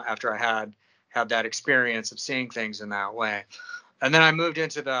 after I had that experience of seeing things in that way. And then I moved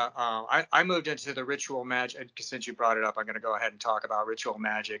into the I moved into the ritual magic. Since you brought it up, I'm going to go ahead and talk about ritual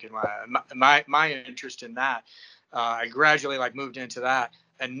magic and my interest in that. I gradually moved into that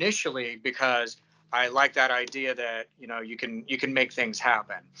initially because I like that idea that you can make things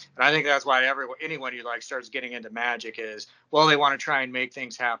happen, and I think that's why anyone who starts getting into magic is, well, they want to try and make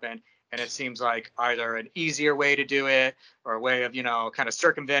things happen, and it seems like either an easier way to do it or a way of kind of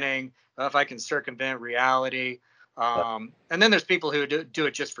circumventing. If I can circumvent reality. And then there's people who do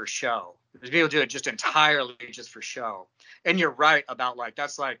it just for show. There's people who do it just entirely just for show. And you're right about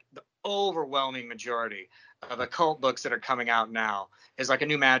that's the overwhelming majority of occult books that are coming out now is a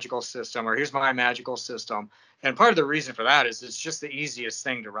new magical system, or here's my magical system. And part of the reason for that is it's just the easiest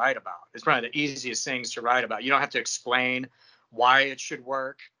thing to write about. It's probably the easiest things to write about. You don't have to explain why it should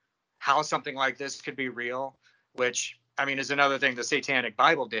work, how something like this could be real, which is another thing the Satanic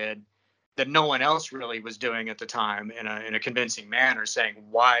Bible did that no one else really was doing at the time in a convincing manner, saying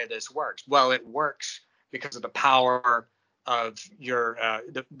why this works. Well, it works because of the power of your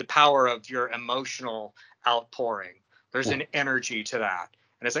the power of your emotional outpouring. There's an energy to that,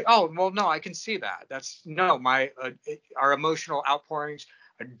 and it's oh, well, no, I can see that. That's our emotional outpourings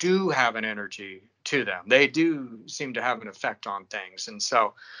do have an energy to them. They do seem to have an effect on things, and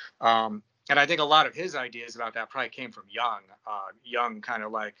so. And I think a lot of his ideas about that probably came from Jung. Jung kind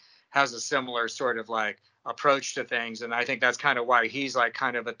of has a similar sort of approach to things, and I think that's kind of why he's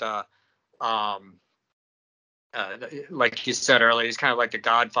kind of at the like you said earlier, he's kind of the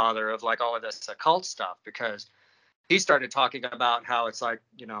godfather of all of this occult stuff, because he started talking about how it's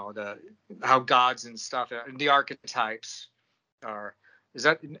how gods and stuff, the archetypes are.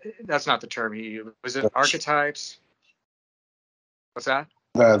 That's not the term he used. Was it archetypes? What's that?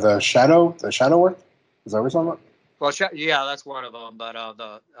 The shadow work? Is that what you're talking about? Well, yeah, that's one of them. But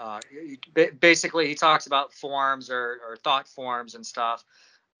basically, he talks about forms or thought forms and stuff.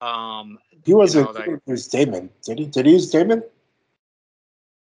 He wasn't use Damon. Did he use Damon?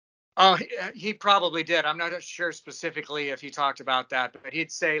 Oh, he probably did. I'm not sure specifically if he talked about that, but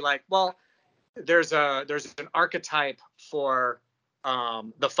he'd say well, there's an archetype for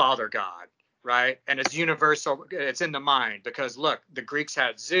the Father God, right? And it's universal. It's in the mind, because look, the Greeks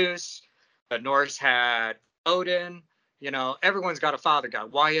had Zeus, the Norse had Odin. Everyone's got a Father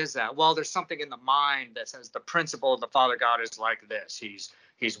God. Why is that? Well, there's something in the mind that says the principle of the Father God is like this.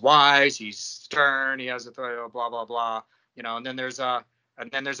 He's wise, he's stern, he has authority, blah blah blah. And then there's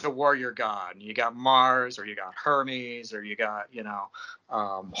a warrior god. And you got Mars, or you got Hermes, or you got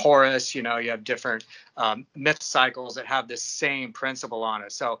Horus. You have different myth cycles that have this same principle on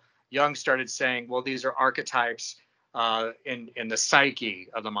it. So Jung started saying, well, these are archetypes in the psyche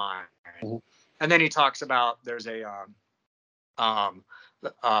of the mind. Mm-hmm. And then he talks about there's a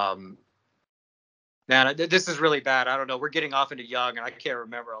man, this is really bad. I don't know. We're getting off into Jung, and I can't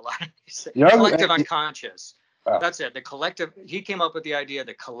remember a lot. Collective unconscious. That's it. The collective. He came up with the idea of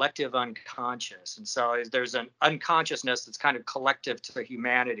the collective unconscious, and so there's an unconsciousness that's kind of collective to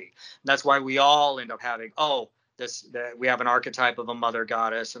humanity. And that's why we all end up having we have an archetype of a mother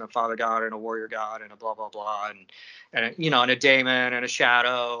goddess and a father god and a warrior god and a blah blah blah and and a daemon and a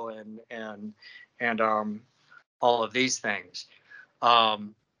shadow and all of these things. Yeah,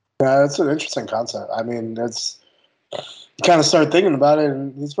 that's an interesting concept. That's you kind of start thinking about it,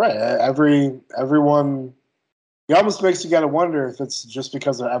 and he's right. Everyone, it almost makes you gotta wonder if it's just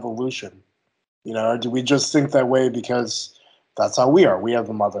because of evolution, or do we just think that way because that's how we are? We have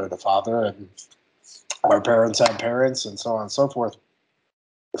the mother, the father, and our parents had parents, and so on and so forth.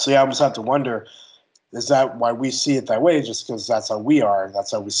 So you almost have to wonder, is that why we see it that way? Just because that's how we are, and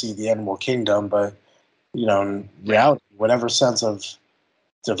that's how we see the animal kingdom. But in reality, whatever sense of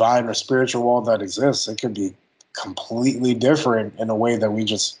divine or spiritual world that exists, it could be completely different in a way that we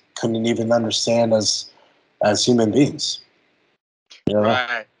just couldn't even understand as human beings.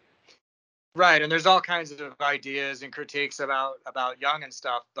 Right. And there's all kinds of ideas and critiques about Jung and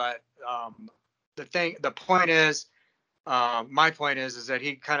stuff, but the point is, my point is that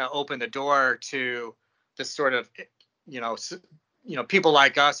he kind of opened the door to this sort of people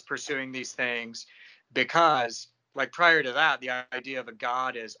like us pursuing these things, because prior to that, the idea of a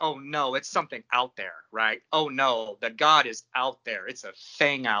god is, oh no, it's something out there, right? Oh no, that God is out there. It's a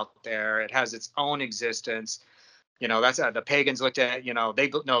thing out there. It has its own existence. That's the pagans looked at,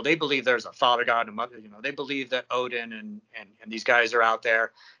 they believe there's a father God and a mother, they believe that Odin and these guys are out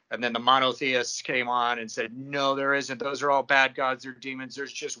there. And then the monotheists came on and said, no, there isn't. Those are all bad gods. They're demons.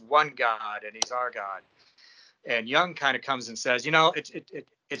 There's just one God, and he's our God. And Jung kind of comes and says,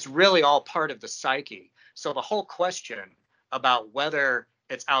 it's really all part of the psyche. So the whole question about whether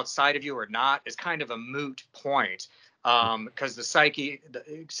it's outside of you or not is kind of a moot point, because the psyche,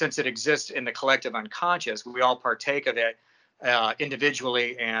 since it exists in the collective unconscious, we all partake of it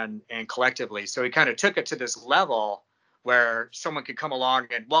individually and collectively. So he kind of took it to this level where someone could come along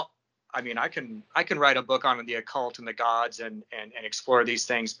and, well, I mean, I can write a book on the occult and the gods and explore these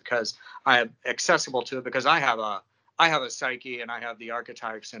things because I am accessible to it, because I have a psyche and I have the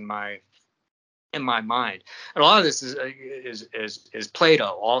archetypes in my mind. And a lot of this is Plato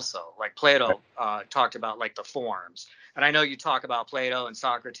also. Like Plato talked about like the forms. And I know you talk about Plato and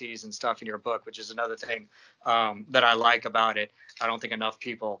Socrates and stuff in your book, which is another thing that I like about it. I don't think enough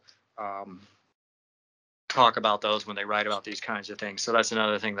people talk about those when they write about these kinds of things. So that's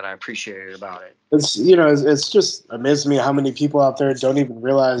another thing that I appreciated about it. It's just amazes me how many people out there don't even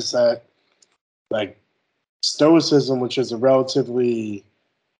realize that, like, Stoicism, which is a relatively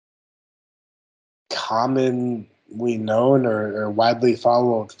commonly known or widely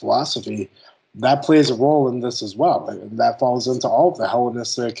followed philosophy, that plays a role in this as well. And that falls into all of the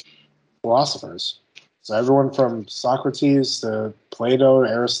Hellenistic philosophers. So everyone from Socrates to Plato,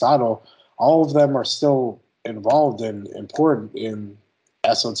 Aristotle, all of them are still involved and important in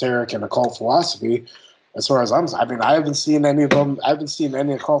esoteric and occult philosophy. As far as I haven't seen any of them. I haven't seen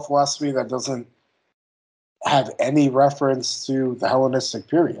any occult philosophy that doesn't have any reference to the Hellenistic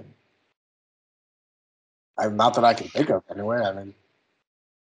period. Not that I can think of anyway. I mean,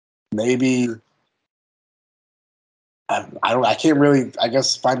 maybe I can't really, I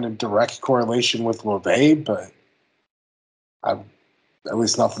guess, find a direct correlation with LaVey, but at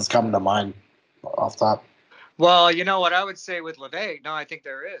least nothing's coming to mind off top. Well, you know what I would say with LaVey? No, I think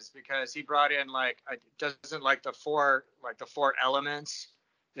there is, because he brought in doesn't like the four elements.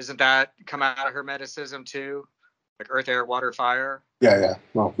 Isn't that come out of Hermeticism too? Like earth, air, water, fire. Yeah.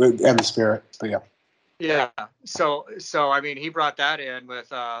 Well, and the spirit, but yeah. Yeah. So I mean, he brought that in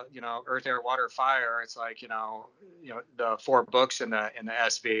with earth, air, water, fire. It's like the four books in the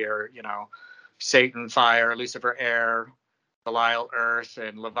SV are Satan fire, Lucifer air, Belial earth,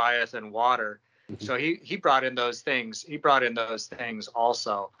 and Leviathan water. Mm-hmm. So he brought in those things. He brought in those things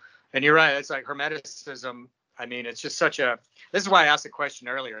also. And you're right. It's like Hermeticism. I mean, it's just such a. This is why I asked the question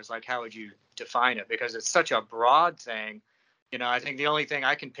earlier. It's like, how would you define it? Because it's such a broad thing. I think the only thing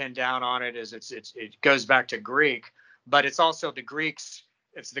I can pin down on it is it goes back to Greek, but it's also the Greeks.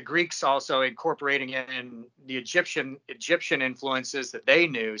 It's the Greeks also incorporating in the Egyptian influences that they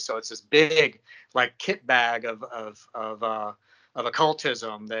knew. So it's this big like kit bag of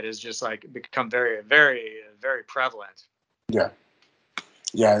occultism that is just like become very, very, very prevalent. Yeah,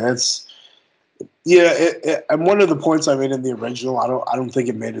 that's. Yeah, and one of the points I made in the original, I don't think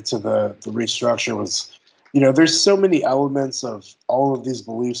it made it to the restructure, was, there's so many elements of all of these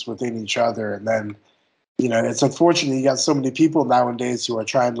beliefs within each other, and then, it's unfortunate you got so many people nowadays who are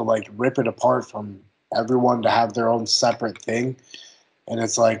trying to like rip it apart from everyone to have their own separate thing, and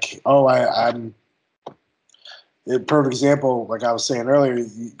it's like, I'm. A perfect example, like I was saying earlier,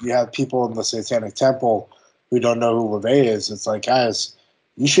 you have people in the Satanic Temple who don't know who LaVey is. It's like, guys,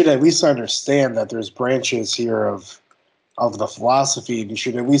 you should at least understand that there's branches here of the philosophy, and you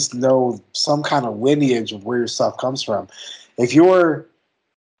should at least know some kind of lineage of where your stuff comes from. If you're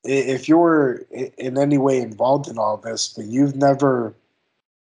in any way involved in all this, but you've never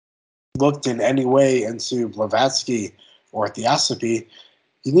looked in any way into Blavatsky or Theosophy,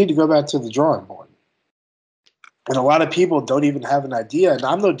 you need to go back to the drawing board. And a lot of people don't even have an idea, and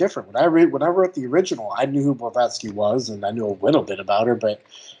I'm no different. When I wrote the original, I knew who Blavatsky was, and I knew a little bit about her, but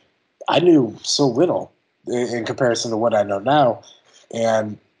I knew so little in comparison to what I know now.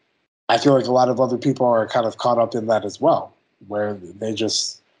 And I feel like a lot of other people are kind of caught up in that as well, where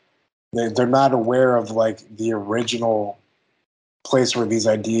they're not aware of like the original place where these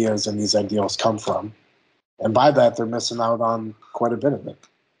ideas and these ideals come from. And by that, they're missing out on quite a bit of it.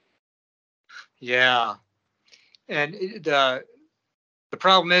 Yeah. And the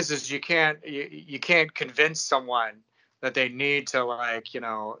problem is you can't convince someone that they need to like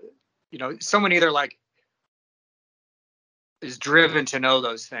someone either like is driven to know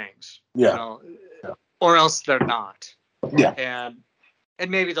those things, or else they're not. Yeah. And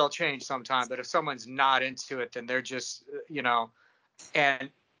maybe they'll change sometime, but if someone's not into it, then they're just and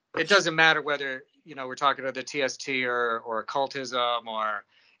it doesn't matter whether we're talking about the TST or occultism or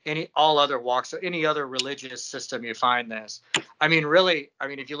all other walks, any other religious system, you find this. I mean, really, I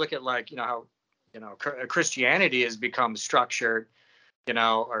mean, if you look at like, how, Christianity has become structured,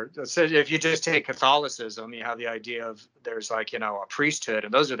 or so if you just take Catholicism, you have the idea of there's like, a priesthood,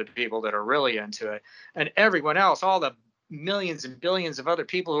 and those are the people that are really into it. And everyone else, all the millions and billions of other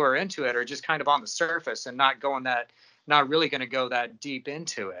people who are into it are just kind of on the surface and not really going to go that deep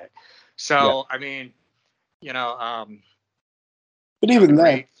into it. So, yeah. I mean, but even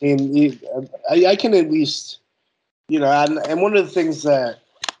then, I mean, I can at least, and one of the things that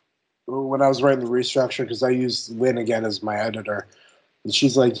when I was writing the restructure, because I used Lynn again as my editor, and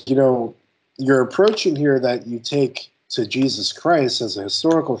she's like, your approach in here that you take to Jesus Christ as a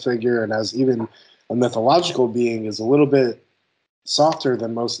historical figure and as even a mythological being is a little bit softer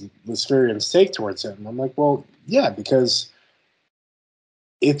than most Luciferians take towards him. I'm like, well, yeah, because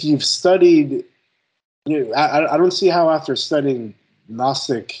if you've studied, I don't see how after studying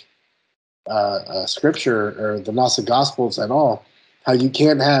Gnostic scripture or the Gnostic Gospels at all, how you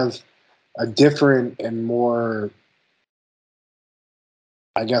can't have a different and more,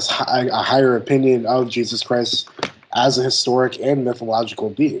 I guess, a higher opinion of Jesus Christ as a historic and mythological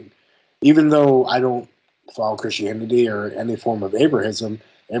being. Even though I don't follow Christianity or any form of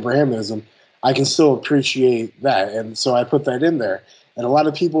Abrahamism, I can still appreciate that. And so I put that in there. And a lot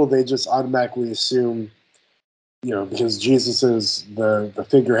of people, they just automatically assume, because Jesus is the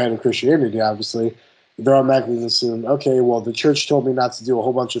figurehead of Christianity, obviously, they're automatically assume, okay, well, the church told me not to do a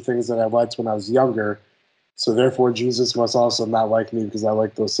whole bunch of things that I liked when I was younger, so therefore Jesus must also not like me because I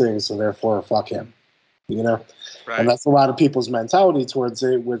like those things, so therefore fuck him, Right. And that's a lot of people's mentality towards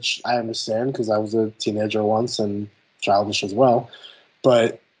it, which I understand because I was a teenager once and childish as well.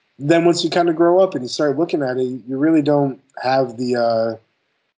 But then once you kind of grow up and you start looking at it, you really don't have the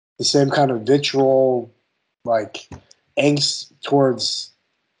same kind of vitriol, like angst towards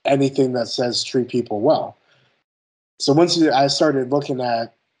anything that says treat people well. So once I started looking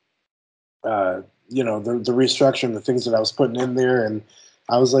at, the restructuring, the things that I was putting in there, and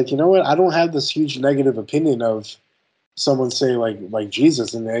I was like, you know what? I don't have this huge negative opinion of someone say like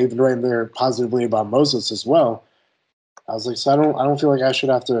Jesus, and they even write there positively about Moses as well. I was like, so I don't feel like I should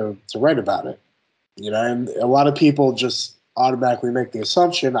have to write about it, And a lot of people just automatically make the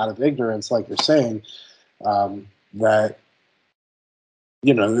assumption out of ignorance, like you're saying, that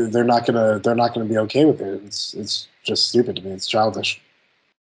they're not gonna be okay with it. It's just stupid to me. It's childish.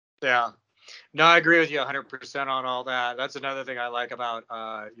 Yeah. No, I agree with you 100% on all that. That's another thing I like about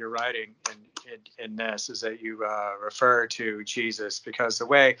your writing in this is that you refer to Jesus, because the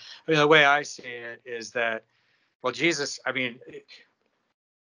way I see it is that, well, Jesus, I mean,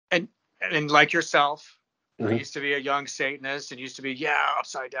 and like yourself, I used to be a young Satanist and used to be,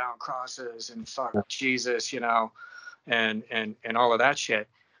 upside down crosses and fuck Jesus, and all of that shit.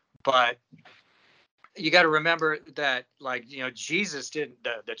 But you got to remember that, like, Jesus didn't,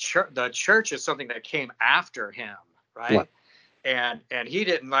 the church is something that came after him, right? And he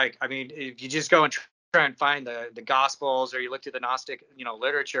didn't, like, I mean, if you just go and try and find the Gospels, or you look at the Gnostic,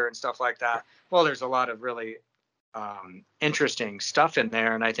 literature and stuff like that, well, there's a lot of really interesting stuff in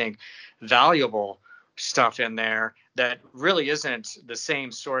there, and I think valuable stuff in there that really isn't the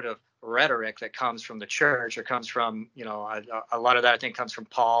same sort of rhetoric that comes from the church, or comes from, a lot of that I think comes from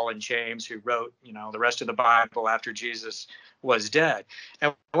Paul and James, who wrote, the rest of the Bible after Jesus was dead.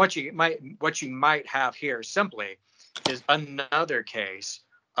 And what you might have here simply is another case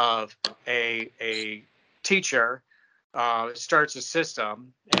of a teacher starts a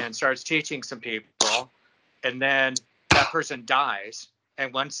system and starts teaching some people, and then that person dies,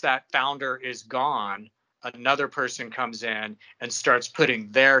 and once that founder is gone, another person comes in and starts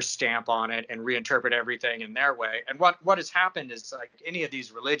putting their stamp on it and reinterpret everything in their way. And what has happened is, like any of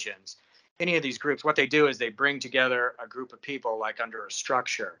these religions, any of these groups, what they do is they bring together a group of people, like under a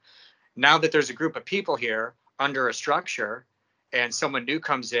structure. Now that there's a group of people here under a structure, and someone new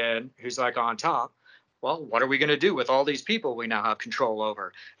comes in who's like on top, well, what are we going to do with all these people we now have control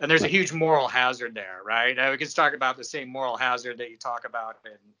over? And there's a huge moral hazard there, right? Now we can talk about the same moral hazard that you talk about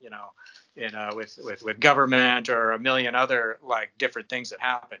with government, or a million other like different things that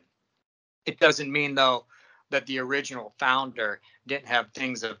happen. It doesn't mean, though, that the original founder didn't have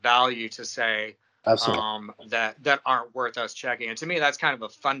things of value to say that aren't worth us checking. And to me, that's kind of a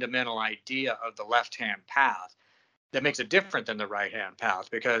fundamental idea of the left-hand path that makes it different than the right-hand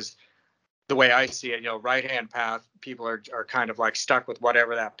path, because the way I see it, right-hand path, people are kind of like stuck with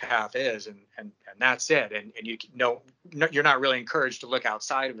whatever that path is, and that's it. And you're not really encouraged to look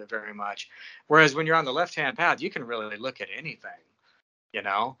outside of it very much. Whereas when you're on the left-hand path, you can really look at anything,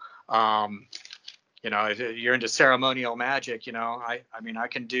 You know, if you're into ceremonial magic, you know, I mean, I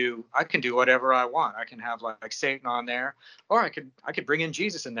can do whatever I want. I can have like Satan on there, or I could bring in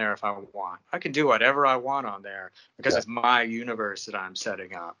Jesus in there if I want. I can do whatever I want on there because it's my universe that I'm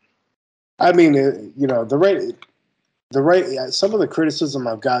setting up. I mean, you know, the right. Some of the criticism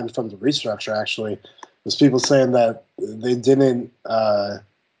I've gotten from the restructure actually was people saying that they didn't. I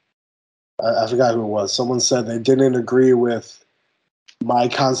forgot who it was. Someone said they didn't agree with my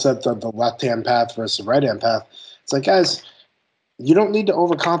concept of the left-hand path versus the right-hand path. It's like, guys, you don't need to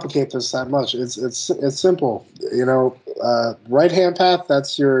overcomplicate this that much. It's simple. You know, right-hand path,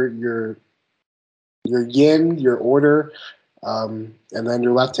 that's your yin, your order, and then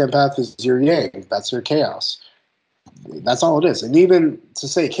your left-hand path is your yang. That's your chaos. That's all it is. And even to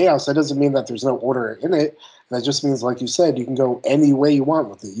say chaos, that doesn't mean that there's no order in it. That just means, like you said, you can go any way you want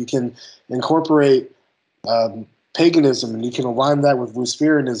with it. You can incorporate paganism, and you can align that with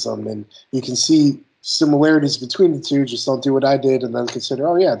Luciferianism, and you can see similarities between the two. Just don't do what I did and then consider,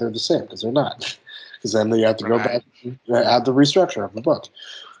 oh yeah, they're the same, because they're not. Because then you have to go back and add the restructure of the book.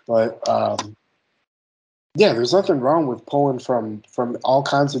 But yeah, there's nothing wrong with pulling from all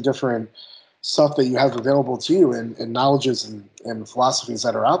kinds of different stuff that you have available to you, and knowledges and philosophies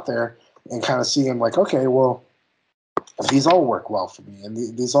that are out there, and kind of seeing like, okay, well, these all work well for me, and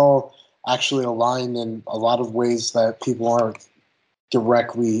these all actually align in a lot of ways that people aren't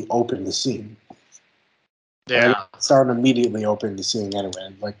directly open to seeing. Yeah, aren't immediately open to seeing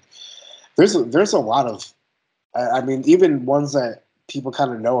anyway. Like, there's a lot of, I mean, even ones that people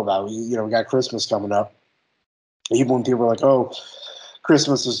kind of know about. You know, we got Christmas coming up. Even when people are like, oh,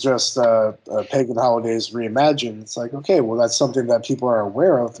 Christmas is just pagan holidays reimagined. It's like, okay, well, that's something that people are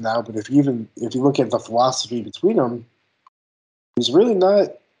aware of now. But if you look at the philosophy between them, there's really not.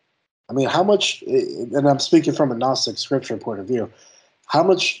 I mean, how much? And I'm speaking from a Gnostic scripture point of view. How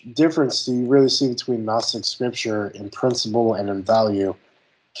much difference do you really see between Gnostic scripture in principle and in value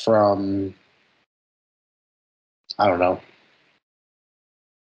from, I don't know,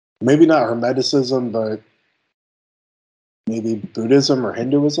 maybe not Hermeticism, but maybe Buddhism or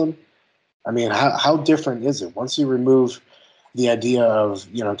Hinduism? I mean, how different is it? Once you remove the idea of,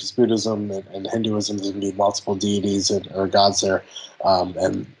 you know, because Buddhism and Hinduism, there's going to be multiple deities or gods there,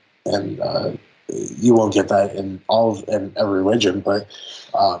 and you won't get that in every religion, but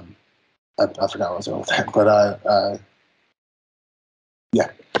I forgot what I was going with that. But yeah,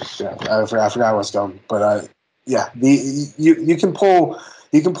 I forgot where I was going. But yeah, you can pull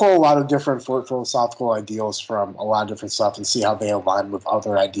a lot of different philosophical ideals from a lot of different stuff and see how they align with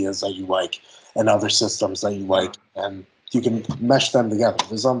other ideas that you like and other systems that you like, and you can mesh them together.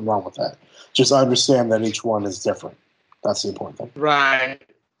 There's nothing wrong with that. Just understand that each one is different. That's the important thing. right.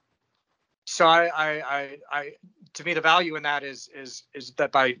 So I to me, the value in that is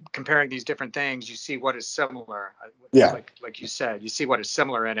that by comparing these different things, you see what is similar. Yeah. Like you said, you see what is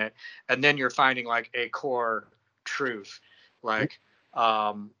similar in it, and then you're finding like a core truth, like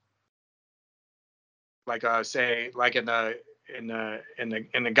say like in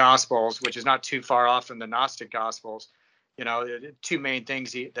the Gospels, which is not too far off from the Gnostic Gospels. You know, the two main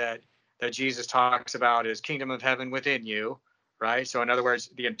things that Jesus talks about is kingdom of heaven within you. Right. So in other words,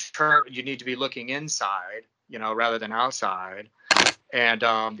 you need to be looking inside, you know, rather than outside. And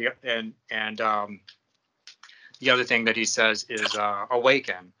the other thing that he says is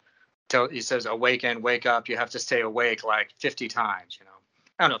awaken. So he says awaken, wake up. You have to stay awake like 50 times. You know,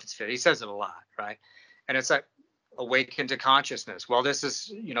 I don't know if it's 50. He says it a lot. Right. And it's like awaken to consciousness. Well, this is,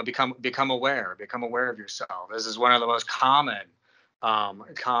 you know, become aware of yourself. This is one of the most common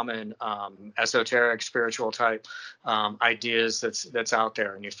esoteric spiritual type ideas that's out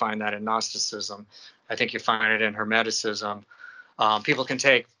there, and you find that in Gnosticism. I think you find it in Hermeticism. People can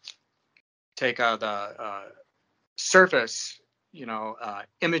take the surface, you know,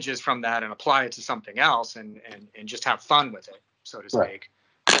 images from that and apply it to something else, and just have fun with it, so to speak.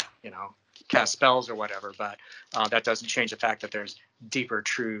 Right. You know, cast spells or whatever, but that doesn't change the fact that there's deeper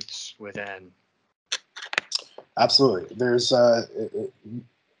truths within. Absolutely. There's,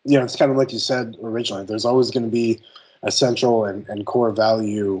 you know, it's kind of like you said originally, there's always going to be essential and core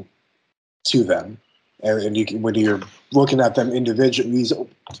value to them. And when you're looking at them individually,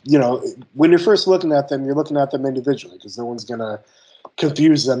 you know, when you're first looking at them, you're looking at them individually, because no one's going to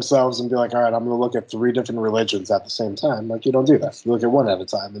confuse themselves and be like, all right, I'm going to look at 3 different religions at the same time. Like, you don't do that. You look at one at a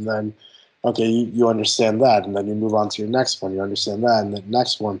time, and then, okay, you understand that, and then you move on to your next one. You understand that, and the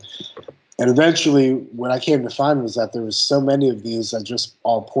next one. And eventually, what I came to find was that there was so many of these that just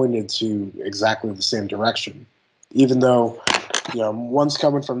all pointed to exactly the same direction. Even though, you know, one's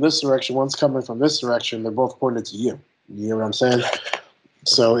coming from this direction, one's coming from this direction, they're both pointed to you. You know what I'm saying?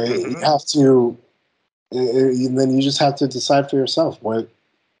 So you have to and then you just have to decide for yourself what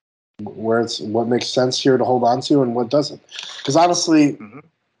makes sense here to hold on to and what doesn't. Because honestly,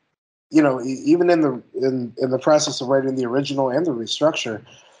 even in the process of writing the original and the restructure,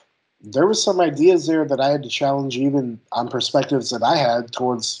 there were some ideas there that I had to challenge, even on perspectives that I had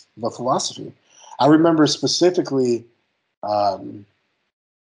towards the philosophy. I remember specifically, it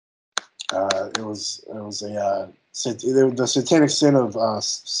was the satanic sin of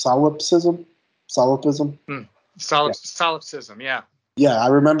solipsism. Solipsism, yeah. Yeah, I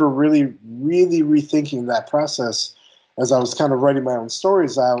remember really, really rethinking that process as I was kind of writing my own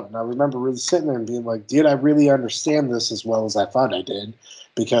stories out, and I remember really sitting there and being like, did I really understand this as well as I thought I did?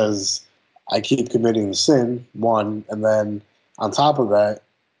 Because I keep committing the sin, one, and then on top of that,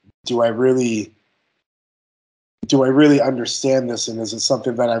 do I really understand this, and is it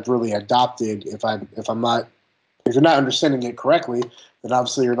something that I've really adopted? If you're not understanding it correctly, then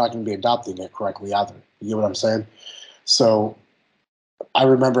obviously you're not going to be adopting it correctly either. You get what I'm saying? So I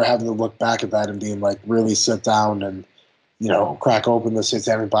remember having to look back at that and being like, really sit down and, crack open the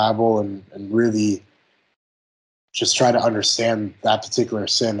Satanic Bible and really just try to understand that particular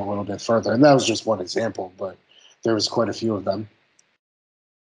sin a little bit further. And that was just one example, but there was quite a few of them.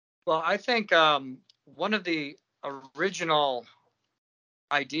 Well, I think one of the original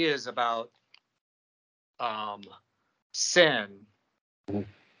ideas about sin, mm-hmm.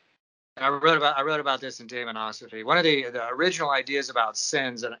 I wrote about this in Demonosophy. One of the original ideas about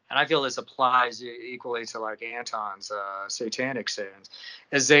sins, and I feel this applies equally to like Anton's satanic sins,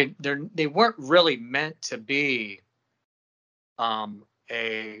 is they weren't really meant to be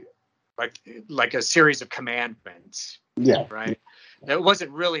a series of commandments. Yeah. Right. It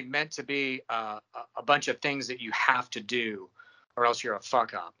wasn't really meant to be a bunch of things that you have to do, or else you're a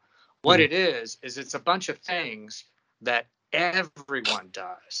fuck up. What it is it's a bunch of things that everyone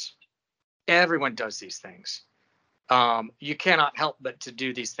does. Everyone does these things. You cannot help but to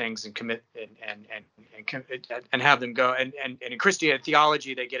do these things and commit and have them go. And in Christian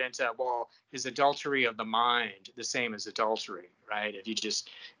theology, they get into, well, is adultery of the mind the same as adultery, right?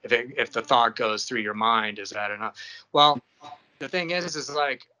 If the thought goes through your mind, is that enough? Well, the thing is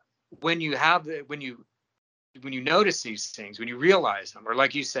like when you notice these things, when you realize them, or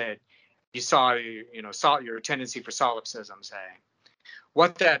like you said, you saw your tendency for solipsism, saying,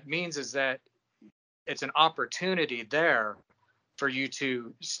 what that means is that it's an opportunity there for you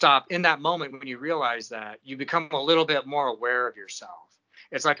to stop in that moment. When you realize that, you become a little bit more aware of yourself.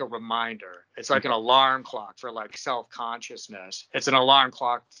 It's like a reminder. It's like an alarm clock for like self-consciousness. It's an alarm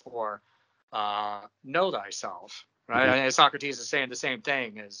clock for know thyself, right? Mm-hmm. And Socrates is saying the same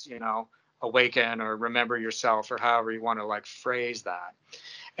thing as, awaken or remember yourself, or however you want to like phrase that.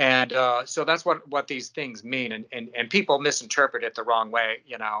 And so that's what these things mean. And people misinterpret it the wrong way.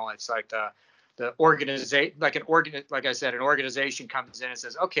 It's like the organization, like I said, an organization comes in and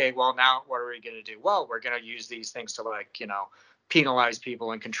says, okay, well, now what are we going to do? Well, we're going to use these things to penalize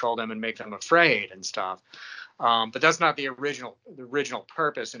people and control them and make them afraid and stuff. But that's not the original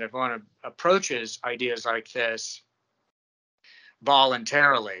purpose. And if one approaches ideas like this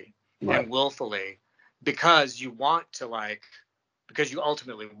voluntarily and willfully, because you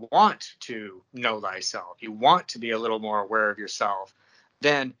ultimately want to know thyself, you want to be a little more aware of yourself,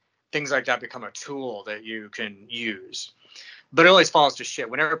 then things like that become a tool that you can use. But it always falls to shit.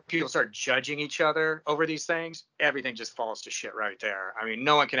 Whenever people start judging each other over these things, everything just falls to shit right there. I mean,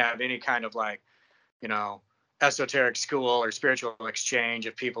 no one can have any kind of esoteric school or spiritual exchange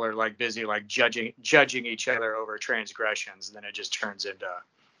if people are like busy like judging each other over transgressions. Then it just turns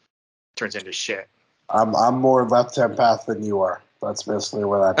into shit. I'm more left-hand path than you are. That's basically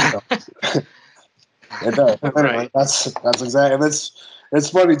where that becomes. It does. Anyway, Right. That's exactly. And it's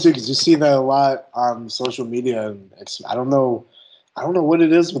funny too, because you see that a lot on social media. And I don't know what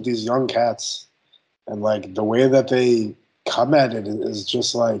it is with these young cats, and like the way that they come at it is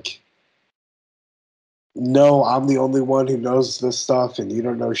just like, no, I'm the only one who knows this stuff, and you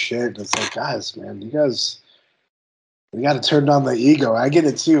don't know shit. And it's like, guys, man, you got to turn down the ego. I get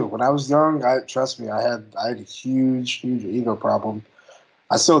it too. When I was young, trust me, I had a huge ego problem.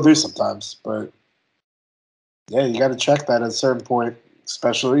 I still do sometimes, but yeah, you got to check that at a certain point.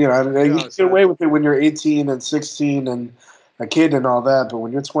 Especially, you can get away with it when you're 18 and 16 and a kid and all that, but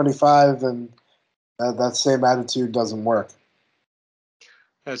when you're 25, then that same attitude doesn't work.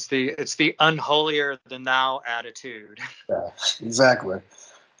 It's the unholier than thou attitude. Yeah, exactly.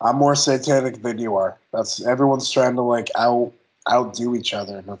 I'm more satanic than you are. Everyone's trying to like outdo each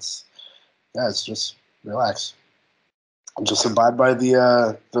other, and it's just relax. And just abide by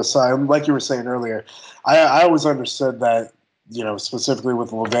the sign. Like you were saying earlier, I always understood that specifically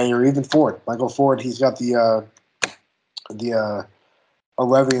with LeVay or even Ford. Michael Ford, he's got the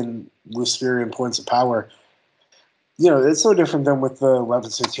 11 Luciferian points of power. It's no different than with the 11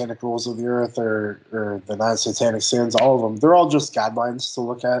 satanic rules of the earth or the 9 satanic sins. All of them, they're all just guidelines to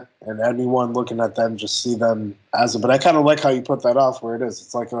look at, and anyone looking at them just see them as a. But I kind of like how you put that off where it is.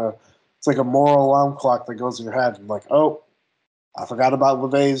 It's like a moral alarm clock that goes in your head, and like, oh, I forgot about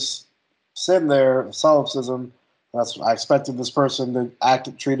LeVay's sin there, solipsism. I expected this person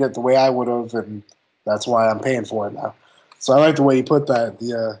to treat it the way I would have, and that's why I'm paying for it now. So I like the way you put that.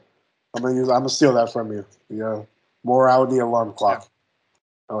 I'm gonna steal that from you. The morality alarm clock.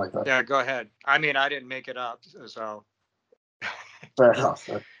 Yeah. I like that. Yeah, go ahead. I mean, I didn't make it up, so. Fair enough.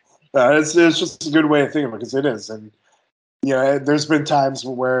 It's just a good way of thinking because it is, and there's been times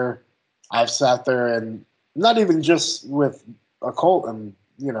where I've sat there and not even just with occult and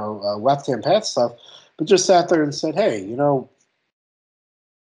left hand path stuff, but just sat there and said, hey,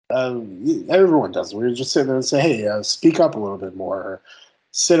 everyone does. We're just sitting there and say, hey, speak up a little bit more, or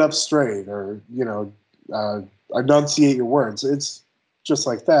sit up straight, or enunciate your words. It's just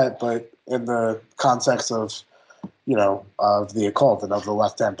like that, but in the context of of the occult and of the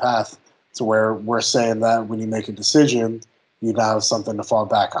left hand path, to where we're saying that when you make a decision, you now have something to fall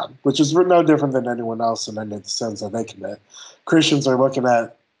back on, which is no different than anyone else and any of the sins that they commit. Christians are looking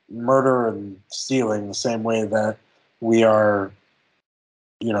at murder and stealing the same way that we are,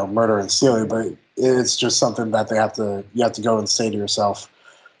 murder and stealing, but it's just something that you have to go and say to yourself,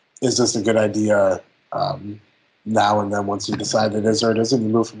 is this a good idea now and then? Once you decide it is or it isn't, you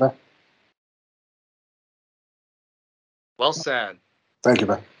move from there. Well said. Thank you,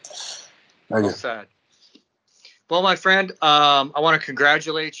 man. Well said. Well, my friend, I want to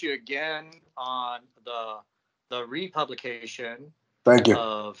congratulate you again on the republication. Thank you.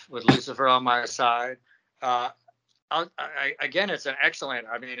 With Lucifer on My Side. Again, it's an excellent.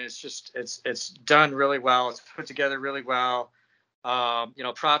 I mean, it's done really well. It's put together really well.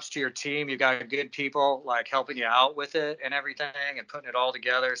 Props to your team. You got good people like helping you out with it and everything and putting it all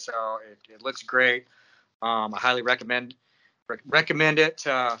together. So it looks great. I highly recommend it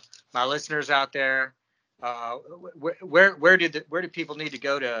to my listeners out there. Where do people need to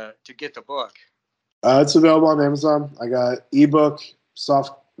go to get the book? It's available on Amazon. I got ebook,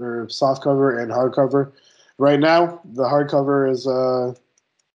 soft cover, and hardcover. Right now, the hardcover is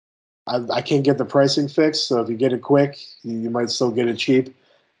I can't get the pricing fixed, so if you get it quick, you might still get it cheap.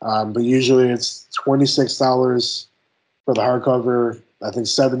 But usually it's $26 for the hardcover. I think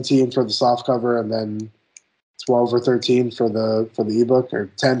 $17 for the soft cover, and then $12 or $13 for the ebook, or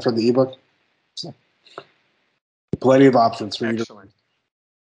 $10 for the ebook. So, plenty of options for you.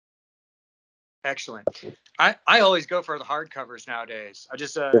 Excellent. I always go for the hardcovers nowadays. I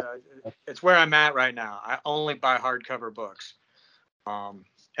just it's where I'm at right now. I only buy hardcover books,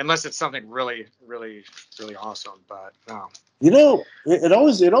 unless it's something really, really, really awesome. But no. It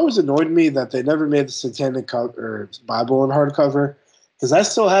always annoyed me that they never made the Satanic or Bible in hardcover, because I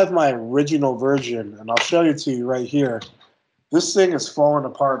still have my original version, and I'll show it to you right here. This thing is falling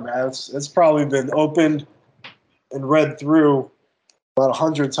apart, man. It's probably been opened and read through about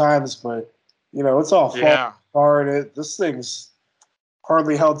 100 times, but it's all falling apart. This thing's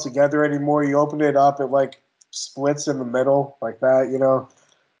hardly held together anymore. You open it up, it like splits in the middle like that.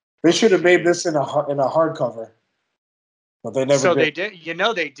 They should have made this in a hardcover, but they never. So did.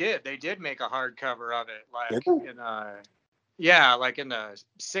 They did. They did make a hardcover of it, like in the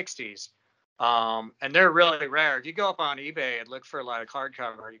 60s. And they're really rare. If you go up on eBay and look for like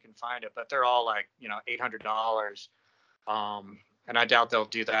hardcover, you can find it, but they're all like $800. And I doubt they'll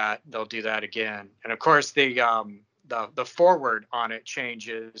do that. They'll do that again. And of course, the foreword on it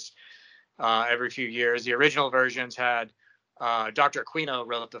changes every few years. The original versions had Dr. Aquino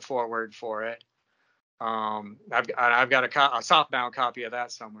wrote the foreword for it. I've got a softbound copy of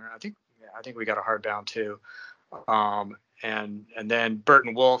that somewhere. I think we got a hardbound too. And then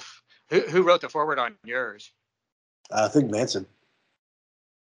Burton Wolf, who wrote the foreword on yours? I think Manson.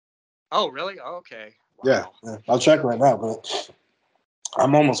 Oh, really? Oh, okay. Wow. Yeah, I'll check right now, but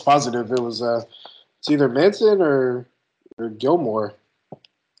I'm almost positive it was it's either Manson or Gilmore. Let's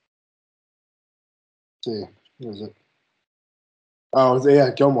see, who is it? Oh,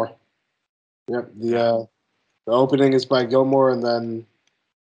 yeah, Gilmore. Yep. The opening is by Gilmore, and then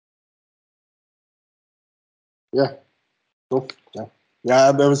cool.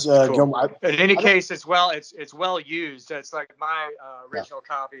 Yeah, there was cool. Gilmore. In any case, it's well used. It's like my original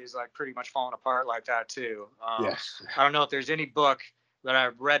copy is like pretty much falling apart like that too. I don't know if there's any book that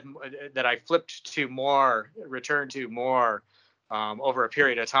I've read that I returned to more over a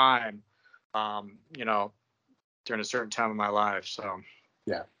period of time. during a certain time of my life. So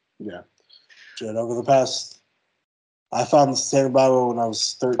Yeah. Shit, over the past, I found the Satanic Bible when I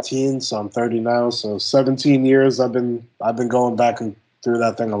was 13, so I'm 30 now. So 17 years, I've been going back and through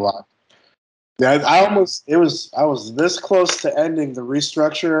that thing a lot. Yeah, I was this close to ending the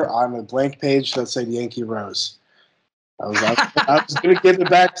restructure on a blank page that said Yankee Rose. I was gonna give it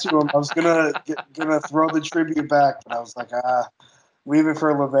back to him. I was gonna throw the tribute back, but I was like, leave it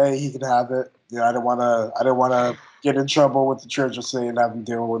for LeVay. He can have it. I don't wanna get in trouble with the Church of Satan and have him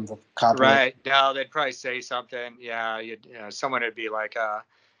deal with the copyright. right. No, they'd probably say something. Yeah, someone would be like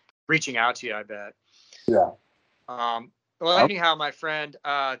reaching out to you, I bet. Yeah. Well, anyhow, my friend,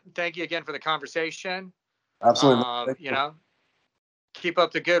 thank you again for the conversation. Absolutely. Keep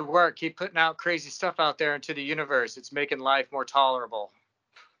up the good work. Keep putting out crazy stuff out there into the universe. It's making life more tolerable.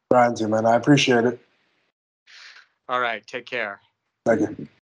 Trying to, man. I appreciate it. All right. Take care. Thank you.